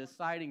part of the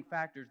deciding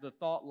factors, the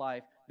thought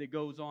life that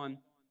goes on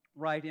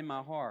right in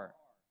my heart.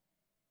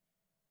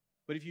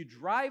 But if you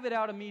drive it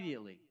out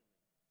immediately,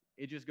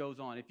 it just goes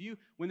on.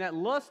 When that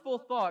lustful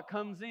thought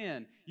comes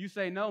in, you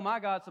say, no, my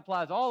God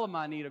supplies all of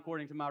my need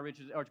according to my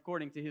riches, or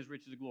according to His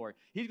riches and glory.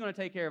 He's going to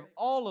take care of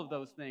all of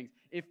those things.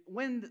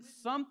 When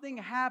something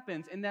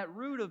happens and that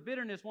root of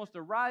bitterness wants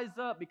to rise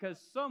up because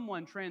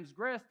someone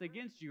transgressed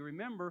against you,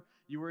 remember,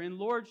 you were in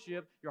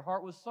lordship, your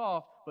heart was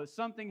soft, but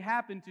something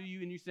happened to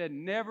you and you said,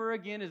 never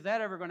again is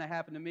that ever going to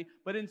happen to me.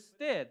 But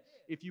instead,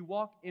 if you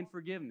walk in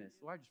forgiveness,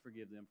 I just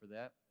forgive them for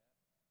that.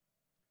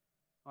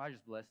 I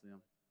just bless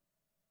them.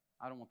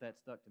 I don't want that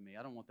stuck to me.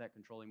 I don't want that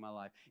controlling my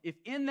life. If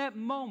in that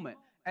moment,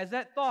 as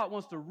that thought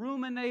wants to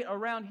ruminate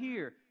around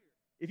here,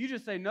 if you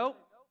just say, nope,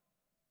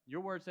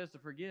 your word says to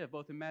forgive,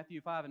 both in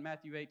Matthew 5 and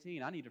Matthew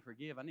 18. I need to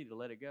forgive. I need to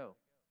let it go.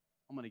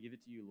 I'm going to give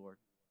it to you, Lord.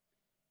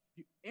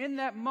 In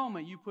that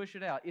moment, you push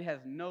it out. It has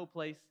no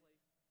place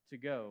to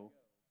go.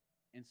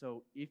 And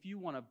so if you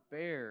want to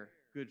bear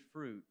good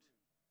fruit,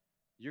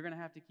 you're going to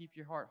have to keep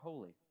your heart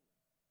holy.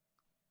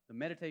 The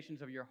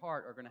meditations of your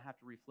heart are going to have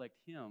to reflect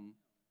Him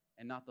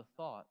and not the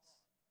thoughts,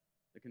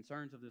 the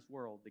concerns of this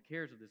world, the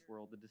cares of this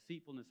world, the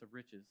deceitfulness of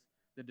riches,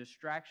 the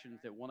distractions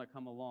that want to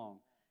come along.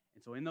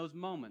 And so in those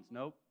moments,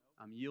 nope,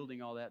 I'm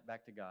yielding all that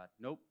back to God.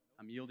 Nope,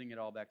 I'm yielding it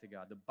all back to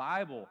God. The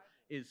Bible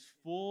is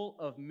full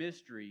of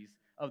mysteries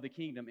of the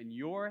kingdom, and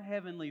your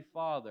Heavenly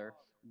Father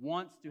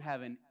wants to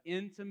have an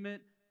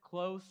intimate,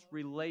 close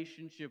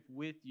relationship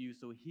with you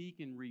so He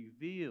can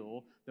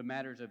reveal the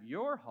matters of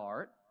your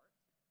heart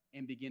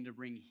and begin to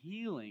bring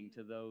healing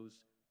to those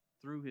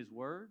through His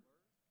Word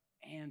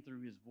and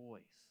through His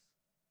voice.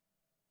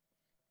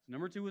 So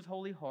number 2 is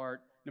holy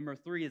heart. Number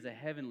 3 is a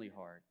heavenly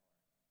heart.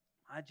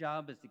 My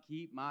job is to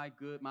keep my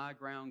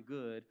ground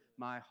good,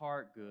 my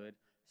heart good,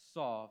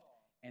 soft,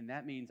 and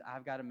that means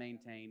I've got to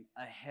maintain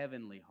a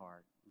heavenly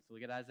heart. Let's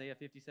look at Isaiah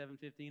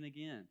 57:15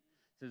 again.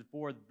 It says,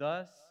 "For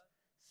thus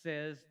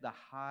says the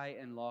high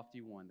and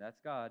lofty one," that's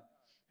God,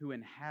 "who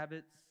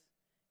inhabits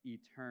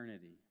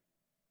eternity."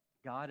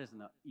 God is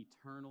an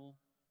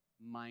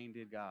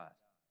eternal-minded God.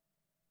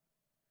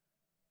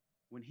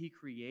 When He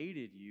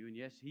created you, and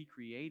yes, He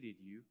created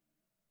you,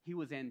 He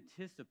was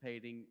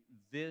anticipating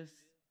this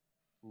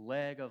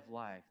leg of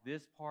life,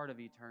 this part of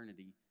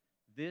eternity,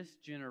 this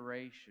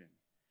generation.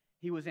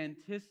 He was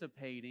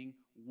anticipating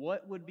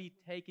what would be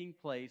taking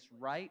place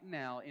right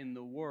now in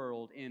the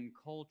world, in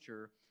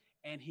culture,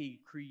 and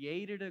He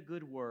created a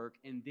good work,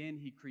 and then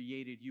He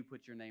created you,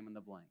 put your name in the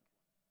blank.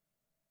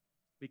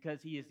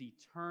 Because He is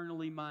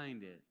eternally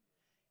minded.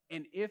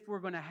 And if we're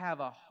going to have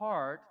a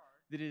heart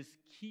that is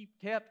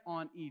kept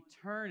on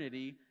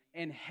eternity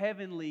and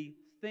heavenly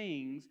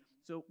things,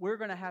 so we're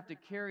going to have to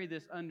carry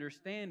this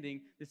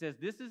understanding that says,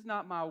 this is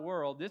not my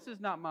world, this is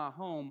not my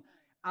home.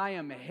 I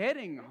am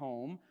heading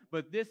home,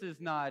 but this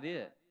is not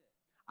it.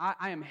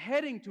 I am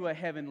heading to a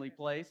heavenly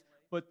place,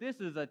 but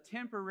this is a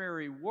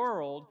temporary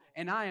world,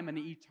 and I am an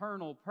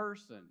eternal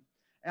person.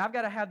 And I've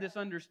got to have this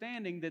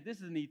understanding that this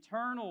is an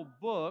eternal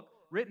book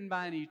written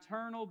by an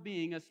eternal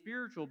being, a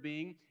spiritual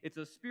being. It's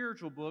a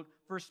spiritual book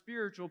for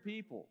spiritual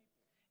people.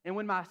 And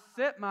when I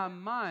set my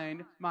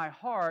mind, my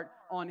heart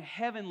on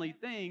heavenly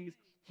things,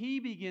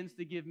 He begins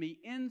to give me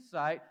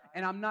insight,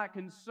 and I'm not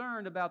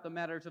concerned about the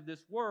matters of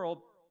this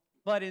world,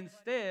 but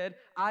instead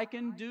I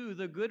can do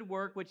the good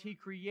work which He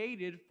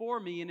created for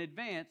me in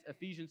advance.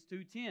 Ephesians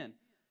 2:10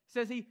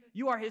 says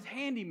you are His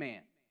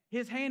handyman,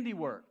 His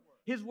handiwork,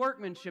 His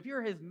workmanship.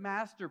 You're His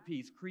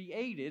masterpiece,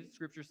 created,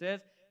 Scripture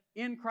says,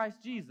 in Christ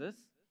Jesus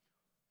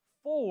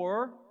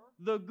for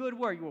the good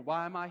work. Well,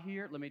 why am I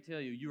here? Let me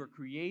tell you, you are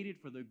created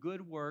for the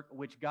good work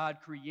which God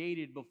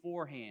created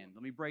beforehand.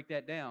 Let me break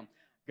that down.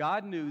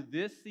 God knew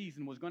this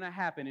season was going to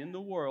happen in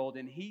the world,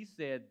 and He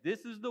said,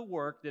 this is the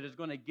work that is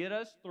going to get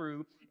us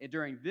through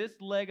during this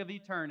leg of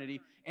eternity.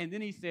 And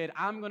then He said,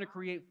 I'm going to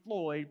create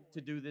Floyd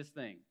to do this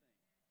thing.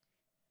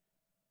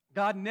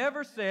 God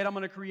never said, I'm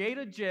going to create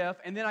a Jeff,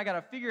 and then I got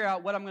to figure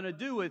out what I'm going to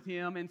do with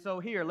him, and so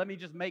here, let me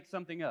just make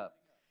something up.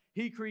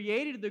 He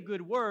created the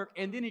good work,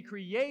 and then He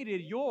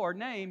created your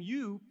name.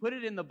 You put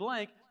it in the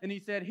blank, and He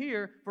said,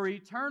 here, for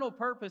eternal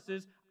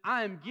purposes,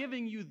 I am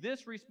giving you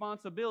this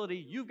responsibility.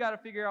 You've got to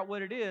figure out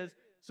what it is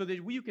so that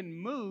you can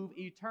move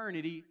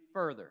eternity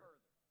further.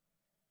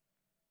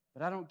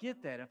 But I don't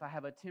get that if I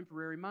have a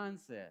temporary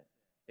mindset.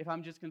 If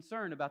I'm just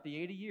concerned about the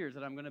 80 years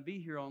that I'm going to be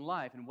here on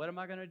life, and what am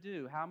I going to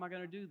do? How am I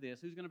going to do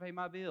this? Who's going to pay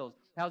my bills?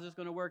 How's this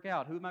going to work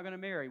out? Who am I going to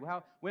marry?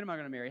 When am I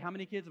going to marry? How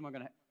many kids am I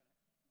going to have?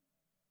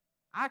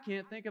 I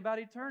can't think about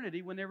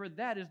eternity whenever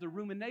that is the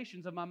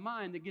ruminations of my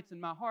mind that gets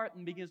in my heart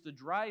and begins to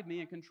drive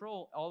me and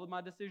control all of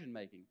my decision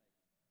making.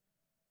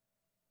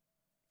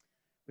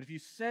 But if you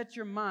set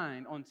your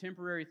mind on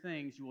temporary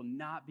things, you will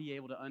not be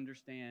able to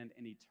understand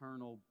an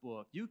eternal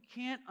book. You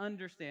can't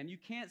understand, you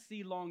can't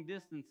see long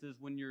distances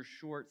when you're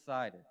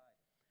short-sighted.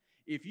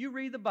 If you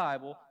read the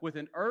Bible with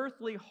an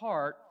earthly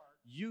heart,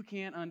 you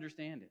can't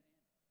understand it.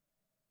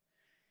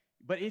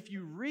 But if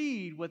you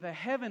read with a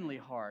heavenly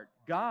heart,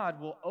 God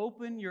will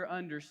open your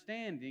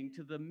understanding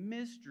to the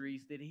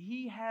mysteries that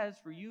He has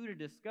for you to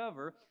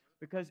discover,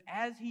 because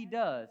as He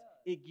does,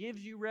 it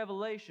gives you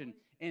revelation.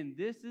 And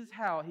this is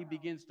how He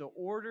begins to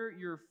order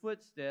your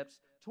footsteps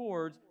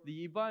towards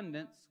the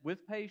abundance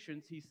with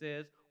patience, He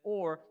says,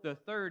 or the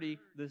 30,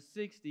 the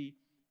 60,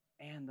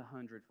 and the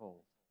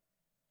 100-fold.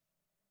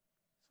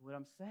 So what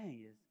I'm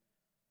saying is,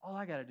 all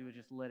I got to do is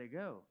just let it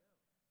go.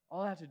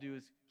 All I have to do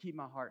is keep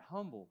my heart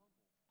humble,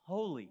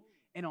 holy,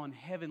 and on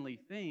heavenly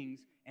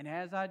things. And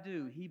as I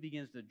do, He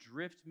begins to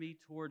drift me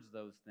towards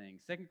those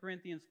things. 2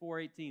 Corinthians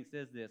 4:18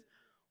 says this,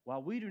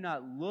 while we do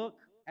not look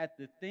at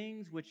the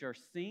things which are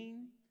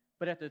seen,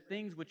 but at the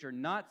things which are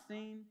not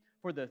seen,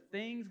 For the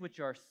things which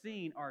are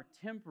seen are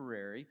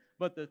temporary,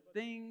 but the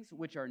things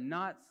which are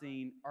not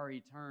seen are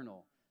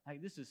eternal.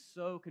 Like, this is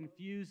so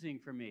confusing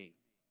for me.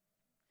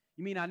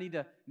 You mean I need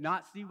to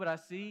not see what I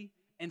see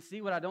and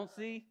see what I don't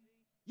see?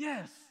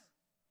 Yes.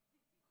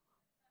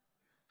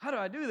 How do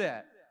I do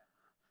that?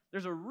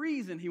 There's a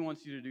reason He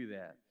wants you to do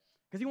that.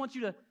 Because He wants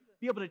you to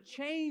be able to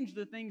change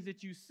the things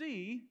that you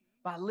see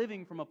by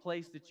living from a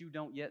place that you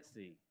don't yet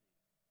see.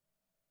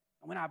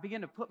 And when I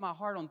begin to put my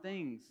heart on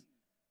things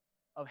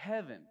of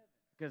heaven,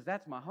 because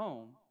that's my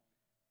home,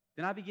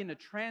 then I begin to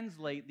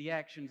translate the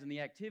actions and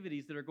the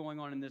activities that are going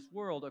on in this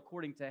world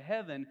according to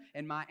heaven,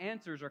 and my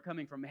answers are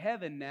coming from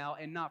heaven now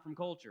and not from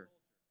culture.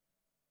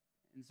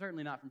 And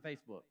certainly not from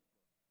Facebook.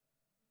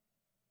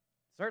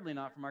 Certainly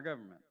not from our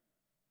government.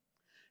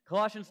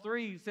 Colossians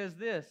 3 says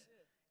this,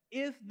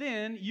 if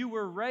then you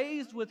were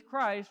raised with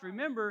Christ,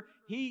 remember,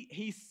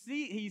 he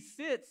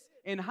sits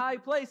in high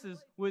places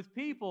with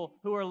people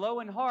who are low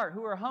in heart,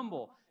 who are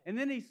humble. And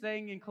then he's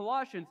saying in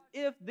Colossians,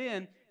 if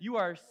then you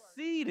are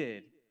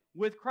seated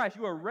with Christ,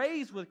 you are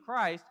raised with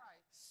Christ,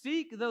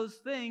 seek those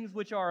things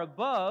which are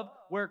above,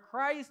 where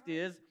Christ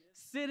is,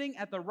 sitting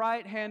at the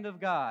right hand of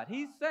God.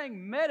 He's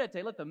saying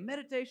meditate. Let the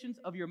meditations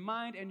of your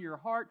mind and your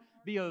heart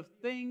be of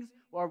things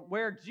or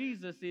where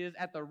Jesus is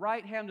at the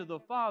right hand of the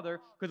Father,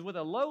 because with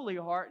a lowly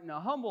heart and a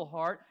humble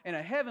heart and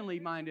a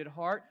heavenly minded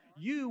heart,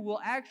 you will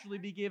actually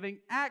be giving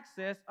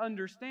access,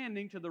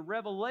 understanding to the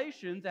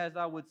revelations, as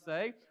I would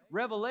say,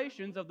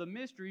 revelations of the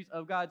mysteries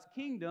of God's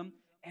kingdom,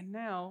 and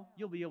now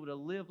you'll be able to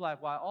live life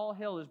while all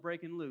hell is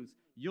breaking loose.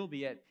 You'll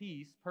be at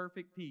peace,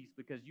 perfect peace,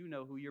 because you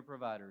know who your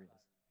provider is.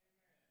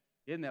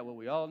 Isn't that what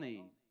we all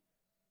need?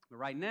 But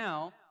right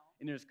now,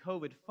 in this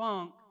COVID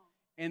funk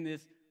and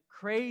this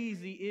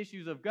crazy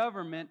issues of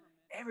government,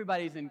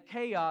 everybody's in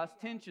chaos,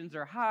 tensions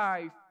are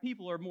high,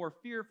 people are more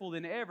fearful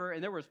than ever,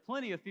 and there was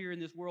plenty of fear in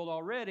this world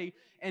already,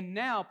 and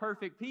now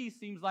perfect peace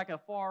seems like a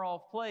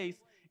far-off place,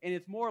 and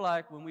it's more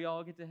like when we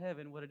all get to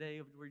heaven, what a day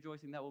of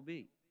rejoicing that will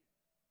be.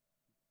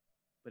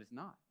 But it's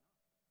not.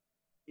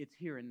 It's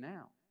here and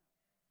now.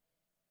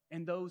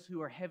 And those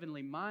who are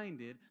heavenly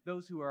minded,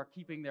 those who are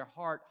keeping their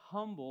heart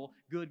humble,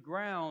 good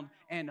ground,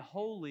 and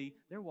holy,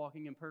 they're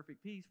walking in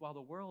perfect peace while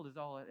the world is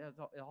all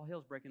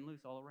hell's breaking loose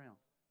all around.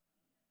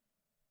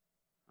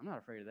 I'm not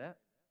afraid of that.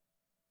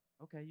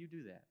 Okay, you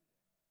do that.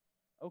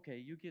 Okay,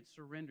 you get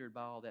surrendered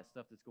by all that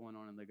stuff that's going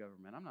on in the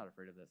government. I'm not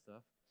afraid of that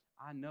stuff.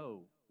 I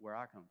know where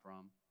I come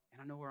from,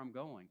 and I know where I'm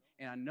going,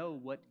 and I know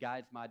what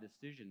guides my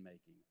decision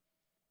making.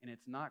 And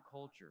it's not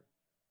culture.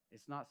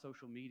 It's not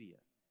social media.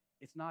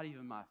 It's not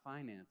even my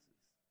finances,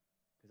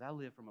 because I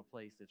live from a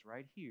place that's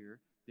right here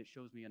that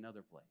shows me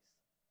another place.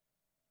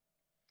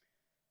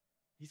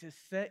 He says,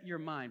 set your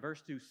mind,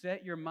 verse 2,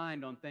 set your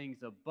mind on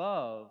things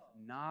above,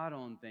 not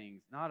of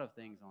things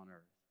on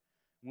earth.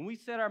 When we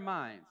set our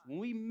minds, when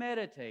we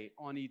meditate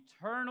on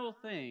eternal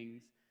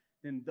things,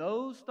 then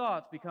those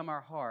thoughts become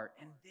our heart,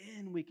 and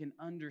then we can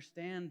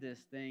understand this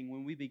thing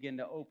when we begin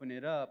to open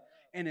it up,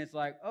 and it's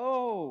like,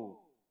 oh,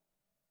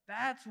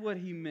 that's what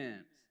he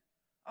meant.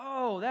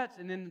 Oh,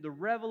 and then the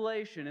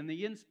revelation and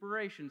the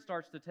inspiration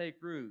starts to take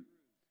root.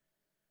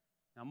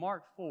 Now,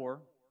 Mark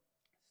 4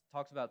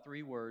 talks about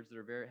three words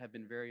that have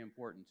been very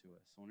important to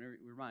us. So I want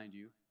to remind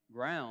you,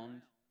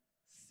 ground,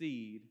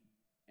 seed,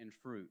 and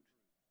fruit.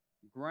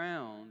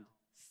 Ground,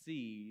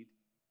 seed,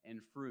 and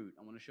fruit.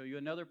 I want to show you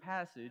another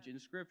passage in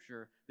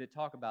Scripture that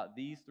talk about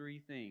these three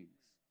things.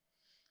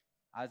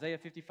 Isaiah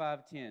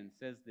 55:10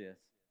 says this,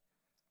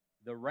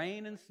 the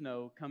rain and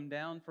snow come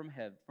down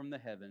from the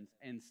heavens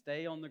and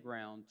stay on the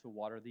ground to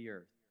water the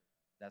earth.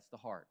 That's the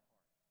heart,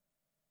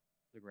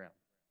 the ground.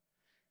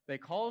 They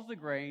cause the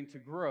grain to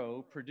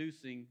grow,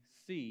 producing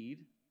seed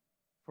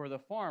for the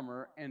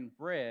farmer and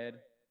bread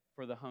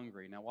for the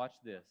hungry. Now watch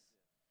this.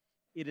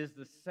 It is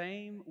the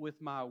same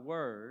with my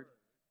word.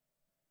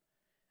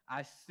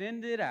 I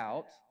send it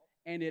out,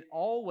 and it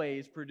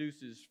always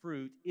produces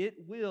fruit. It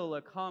will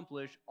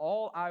accomplish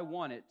all I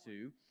want it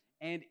to,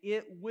 and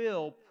it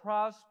will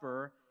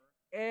prosper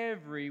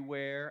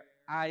everywhere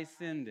I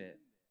send it.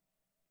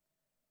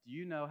 Do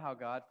you know how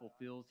God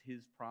fulfills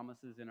His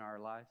promises in our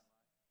lives?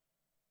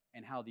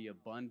 And how the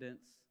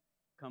abundance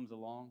comes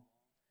along?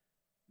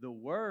 The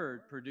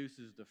Word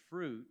produces the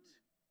fruit.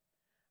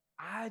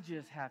 I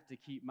just have to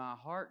keep my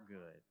heart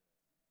good.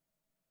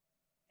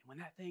 And when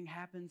that thing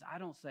happens, I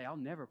don't say, I'll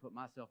never put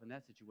myself in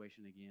that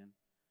situation again.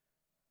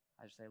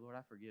 I just say, Lord,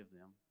 I forgive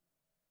them.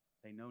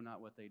 They know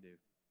not what they do.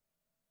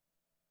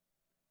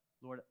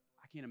 Lord,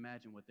 I can't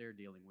imagine what they're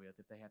dealing with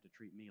if they have to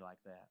treat me like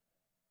that.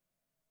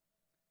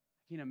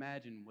 I can't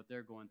imagine what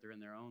they're going through in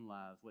their own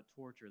lives, what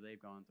torture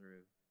they've gone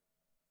through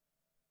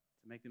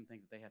to make them think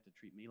that they have to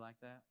treat me like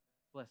that.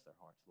 Bless their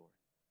hearts, Lord.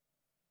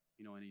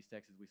 You know, in East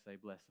Texas, we say,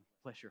 bless them,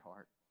 bless your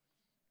heart.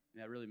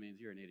 And that really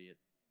means you're an idiot,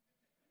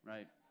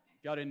 right?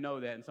 If y'all didn't know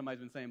that, and somebody's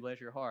been saying, bless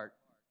your heart.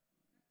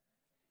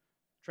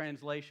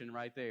 Translation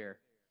right there.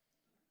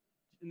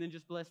 And then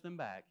just bless them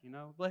back, you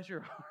know? Bless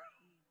your heart.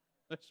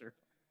 Bless your heart.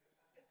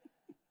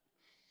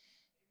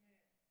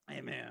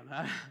 Amen.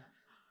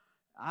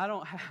 I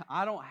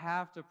don't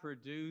have to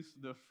produce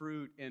the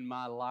fruit in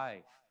my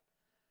life.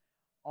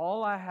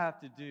 All I have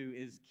to do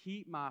is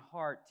keep my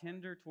heart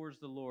tender towards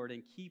the Lord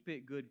and keep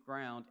it good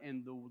ground,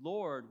 and the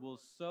Lord will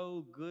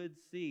sow good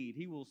seed.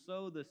 He will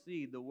sow the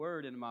seed, the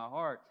word, into my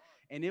heart,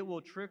 and it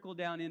will trickle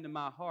down into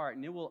my heart,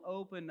 and it will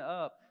open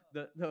up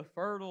the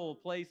fertile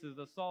places,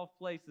 the soft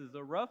places,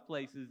 the rough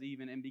places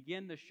even, and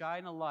begin to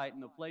shine a light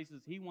in the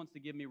places He wants to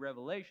give me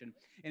revelation.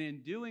 And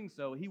in doing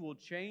so, He will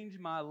change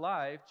my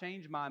life,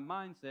 change my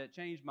mindset,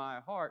 change my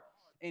heart,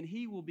 and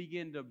He will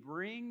begin to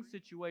bring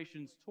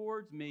situations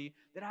towards me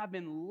that I've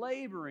been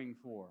laboring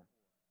for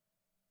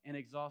and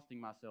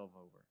exhausting myself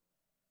over.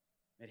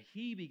 That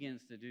He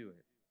begins to do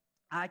it.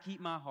 I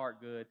keep my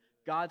heart good.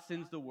 God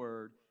sends the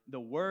Word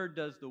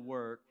does the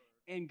work,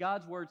 and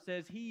God's Word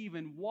says He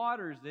even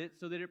waters it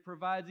so that it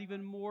provides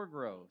even more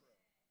growth.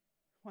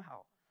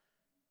 Wow.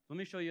 Let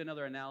me show you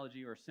another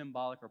analogy or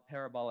symbolic or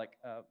parabolic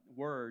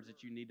words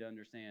that you need to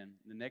understand.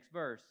 The next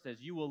verse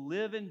says, "You will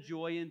live in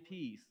joy and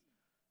peace."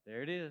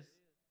 There it is.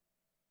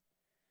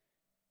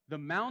 "The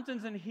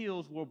mountains and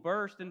hills will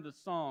burst into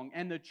song,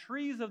 and the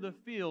trees of the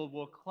field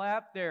will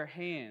clap their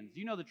hands."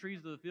 You know the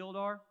trees of the field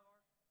are?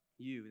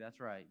 You, that's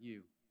right,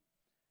 you.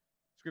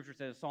 Scripture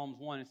says, Psalms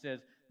 1, it says,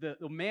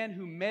 the man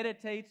who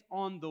meditates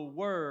on the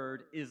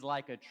Word is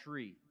like a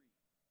tree.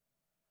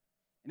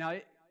 Now,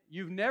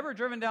 you've never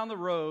driven down the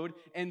road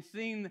and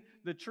seen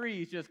the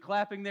trees just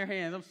clapping their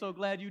hands. I'm so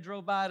glad you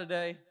drove by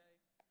today.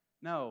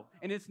 No.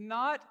 And it's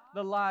not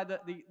the lie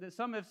that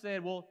some have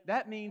said, well,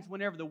 that means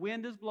whenever the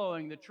wind is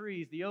blowing, the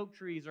trees, the oak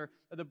trees, or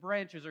the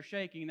branches are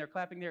shaking and they're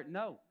clapping their...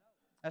 No,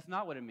 that's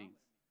not what it means.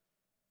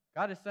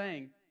 God is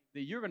saying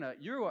that you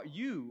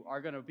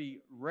are going to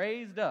be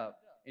raised up,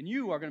 and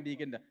you are going to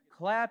begin to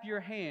clap your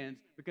hands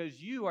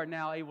because you are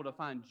now able to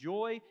find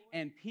joy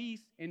and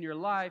peace in your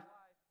life.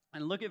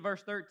 And look at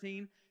verse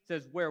 13. It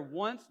says, "Where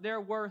once there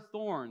were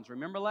thorns."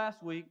 Remember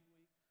last week,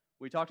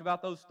 we talked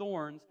about those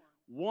thorns.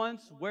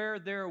 "Once where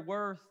there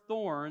were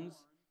thorns,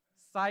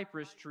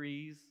 cypress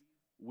trees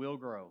will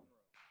grow."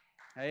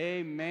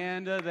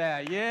 Amen to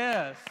that.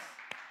 Yes.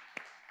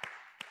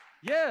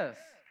 Yes.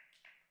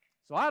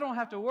 So I don't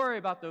have to worry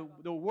about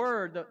the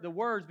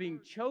words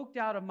being choked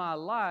out of my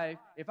life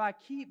if I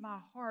keep my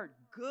heart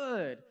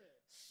good,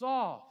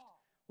 soft.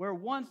 Where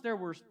once there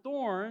were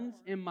thorns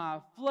in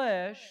my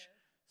flesh,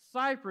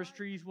 cypress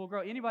trees will grow.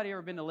 Anybody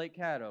ever been to Lake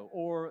Caddo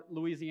or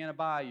Louisiana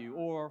Bayou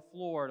or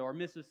Florida or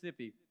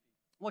Mississippi?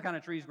 What kind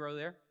of trees grow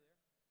there?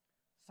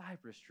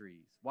 Cypress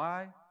trees.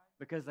 Why?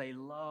 Because they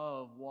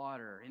love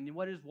water. And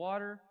what is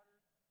water?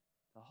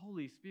 The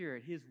Holy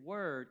Spirit. His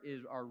Word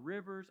are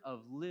rivers of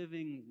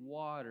living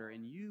water,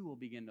 and you will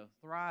begin to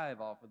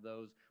thrive off of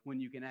those when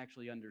you can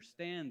actually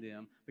understand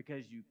them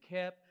because you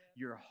kept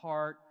your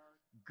heart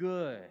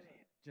good.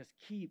 Just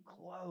keep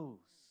close.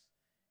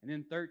 And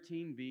then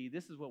 13b,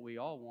 this is what we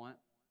all want.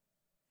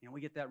 And we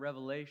get that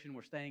revelation.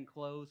 We're staying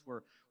close.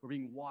 We're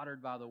being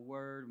watered by the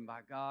Word and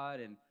by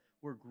God, and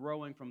we're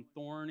growing from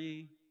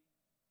thorny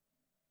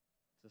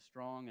to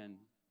strong and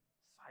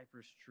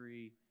cypress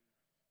tree.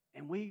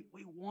 And we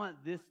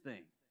want this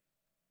thing.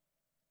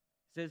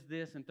 It says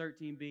this in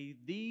 13b,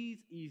 "These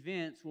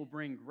events will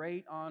bring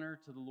great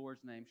honor to the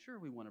Lord's name." Sure,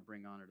 we want to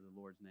bring honor to the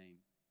Lord's name.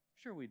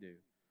 Sure we do.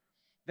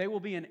 "They will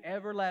be an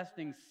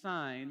everlasting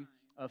sign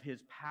of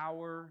His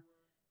power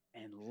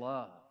and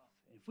love."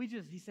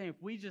 He's saying,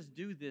 if we just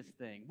do this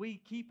thing, we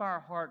keep our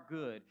heart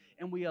good,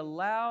 and we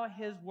allow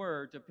His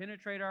Word to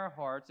penetrate our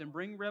hearts and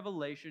bring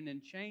revelation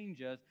and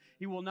change us,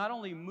 He will not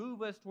only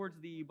move us towards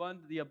the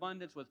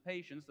abundance with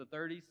patience, the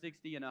 30,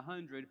 60, and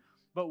 100,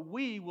 but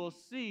we will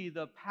see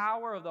the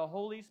power of the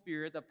Holy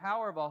Spirit, the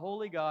power of a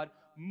holy God,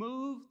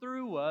 move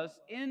through us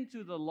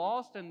into the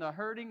lost and the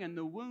hurting and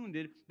the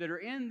wounded that are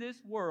in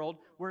this world.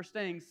 We're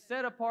staying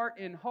set apart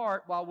in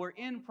heart while we're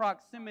in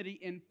proximity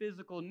in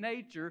physical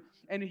nature.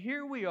 And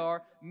here we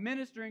are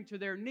ministering to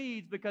their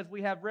needs because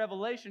we have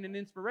revelation and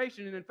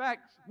inspiration. And in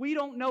fact, we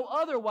don't know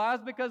otherwise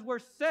because we're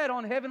set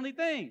on heavenly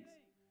things.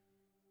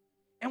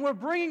 And we're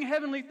bringing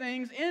heavenly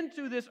things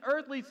into this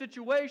earthly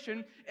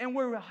situation, and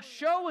we're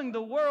showing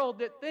the world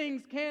that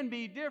things can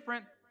be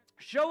different,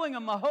 showing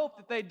them a hope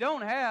that they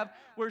don't have.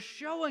 We're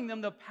showing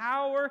them the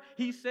power,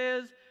 He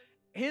says,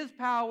 His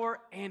power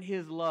and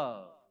His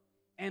love.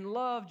 And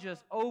love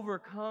just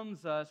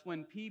overcomes us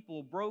when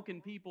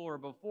broken people are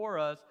before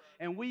us,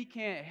 and we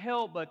can't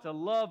help but to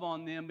love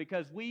on them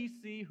because we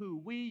see who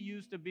we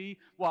used to be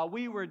while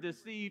we were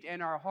deceived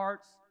and our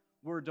hearts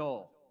were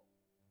dull.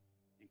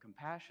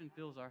 Compassion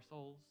fills our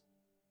souls,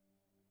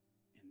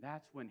 and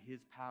that's when His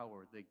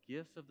power, the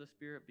gifts of the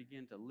Spirit,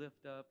 begin to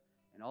lift up,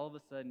 and all of a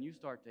sudden you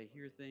start to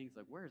hear things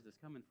like, where is this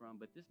coming from?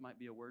 But this might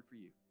be a word for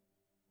you.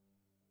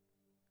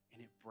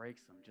 And it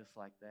breaks them just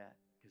like that,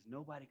 because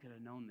nobody could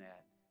have known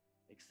that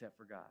except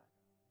for God.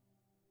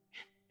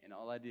 And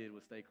all I did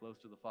was stay close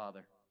to the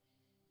Father,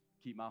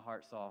 keep my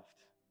heart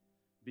soft,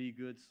 be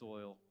good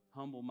soil,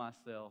 humble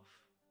myself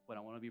when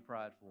I want to be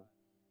prideful.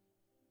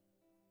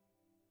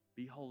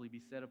 Be holy, be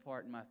set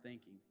apart in my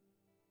thinking,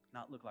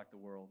 not look like the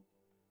world.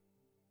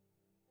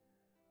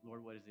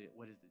 Lord, what is it?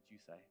 What is it you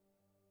say?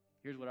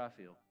 Here's what I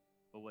feel,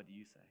 but what do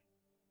you say?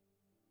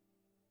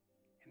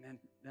 And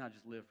then I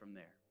just live from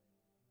there.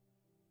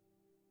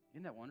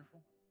 Isn't that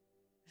wonderful?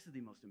 This is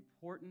the most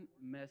important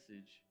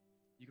message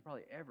you could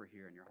probably ever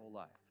hear in your whole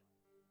life.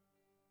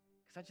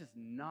 Because I just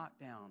knocked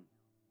down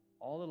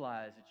all the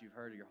lies that you've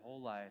heard your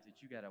whole life,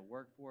 that you got to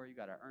work for it, you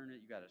got to earn it,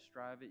 you got to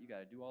strive it, you got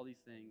to do all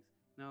these things.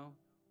 No.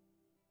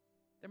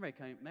 There may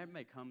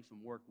come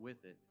some work with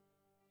it,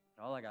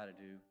 but all I got to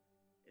do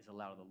is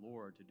allow the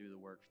Lord to do the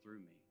work through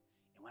me.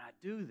 And when I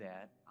do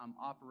that, I'm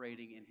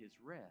operating in His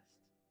rest.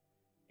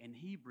 And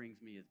He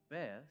brings me His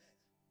best,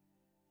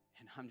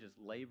 and I'm just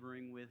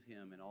laboring with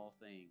Him in all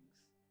things.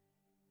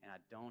 And I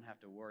don't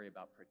have to worry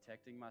about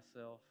protecting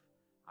myself.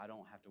 I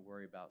don't have to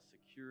worry about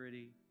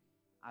security.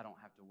 I don't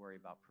have to worry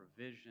about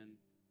provision,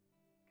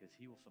 because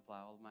He will supply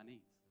all of my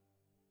needs.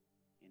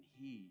 And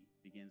He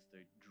begins to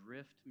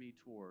drift me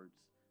towards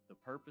the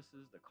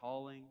purposes, the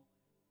calling,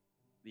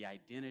 the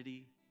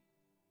identity,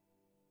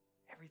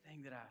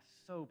 everything that I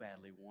so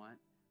badly want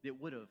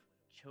that would have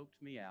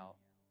choked me out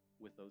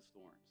with those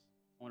thorns.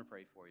 I want to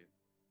pray for you.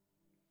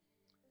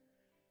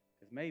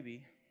 Because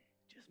maybe,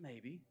 just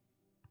maybe,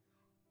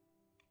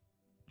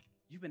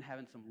 you've been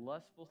having some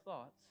lustful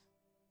thoughts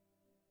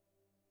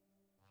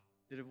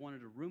that have wanted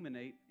to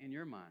ruminate in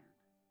your mind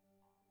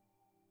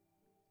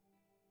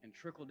and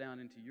trickle down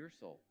into your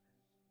soul.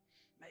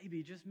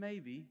 Maybe, just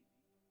maybe,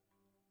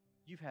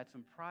 you've had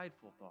some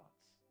prideful thoughts.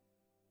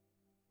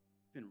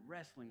 Been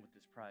wrestling with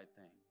this pride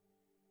thing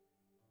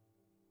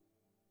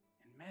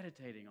and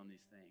meditating on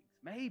these things.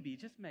 Maybe,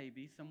 just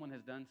maybe, someone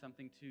has done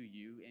something to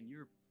you and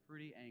you're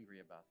pretty angry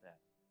about that.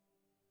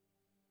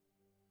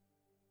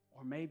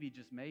 Or maybe,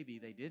 just maybe,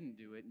 they didn't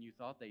do it and you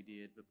thought they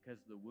did, but because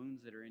of the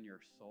wounds that are in your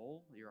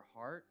soul, your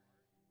heart,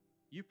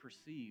 you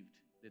perceived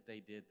that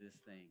they did this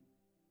thing.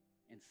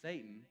 And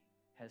Satan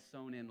has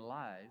sown in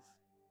lies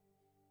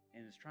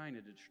and is trying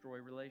to destroy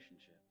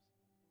relationships.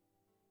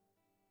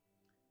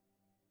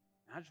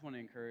 And I just want to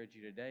encourage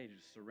you today to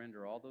just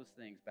surrender all those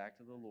things back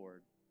to the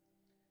Lord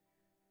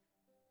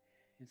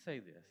and say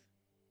this: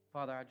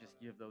 Father, I just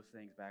give those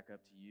things back up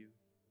to you.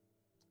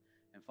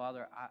 And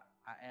Father, I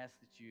ask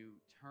that you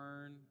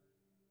turn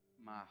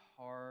my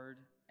hard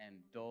and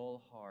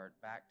dull heart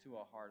back to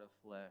a heart of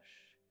flesh.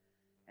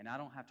 And I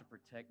don't have to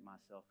protect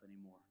myself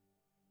anymore.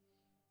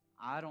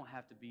 I don't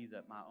have to be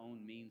my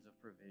own means of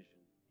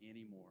provision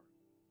anymore.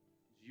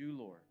 It's you,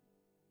 Lord.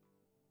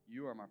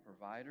 You are my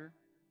provider.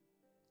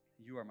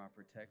 You are my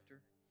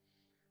protector.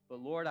 But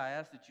Lord, I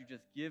ask that you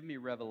just give me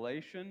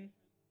revelation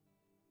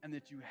and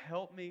that you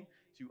help me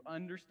to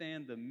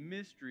understand the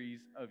mysteries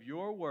of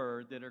your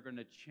word that are going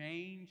to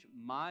change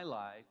my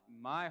life,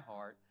 my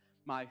heart,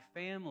 my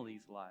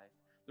family's life,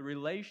 the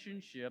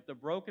relationship, the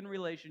broken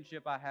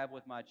relationship I have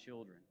with my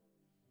children.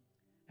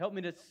 Help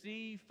me to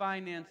see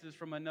finances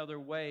from another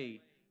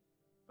way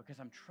because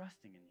I'm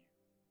trusting in you.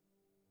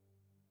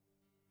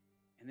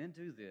 And then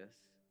do this.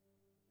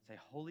 Say,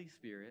 Holy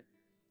Spirit,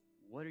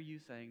 what are you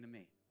saying to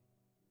me?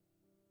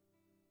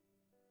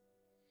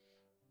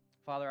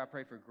 Father, I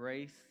pray for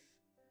grace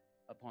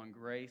upon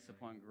grace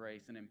upon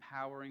grace, an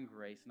empowering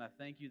grace. And I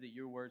thank you that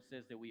your word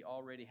says that we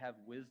already have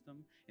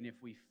wisdom. And if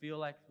we feel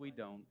like we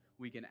don't,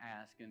 we can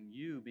ask. And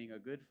you, being a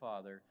good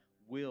Father,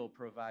 will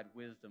provide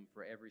wisdom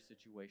for every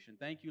situation.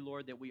 Thank you,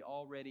 Lord, that we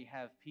already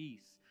have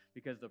peace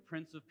because the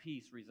Prince of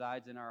Peace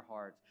resides in our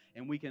hearts,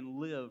 and we can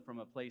live from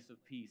a place of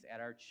peace at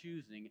our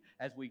choosing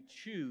as we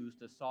choose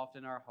to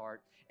soften our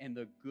heart and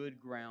the good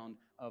ground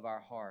of our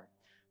heart.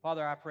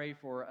 Father, I pray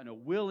for a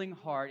willing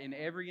heart in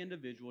every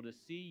individual to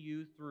see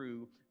you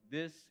through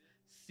this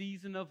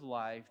season of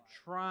life,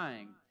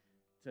 trying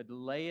to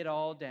lay it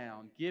all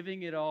down,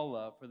 giving it all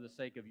up for the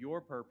sake of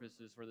your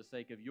purposes, for the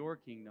sake of your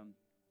kingdom.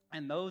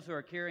 And those who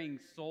are carrying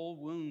soul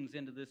wounds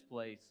into this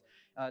place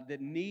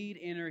that need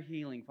inner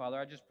healing, Father,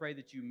 I just pray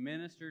that you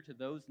minister to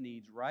those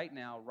needs right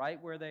now,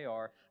 right where they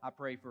are.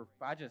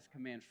 I just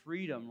command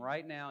freedom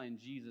right now in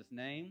Jesus'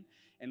 name.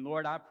 And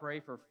Lord, I pray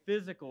for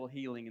physical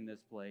healing in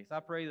this place. I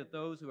pray that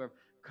those who have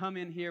come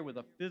in here with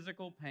a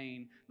physical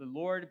pain, the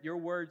Lord, your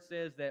word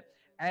says that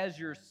as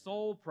your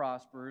soul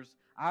prospers,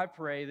 I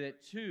pray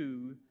that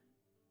too,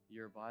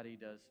 your body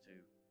does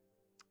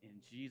too.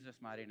 In Jesus'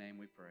 mighty name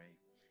we pray.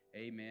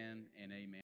 Amen and amen.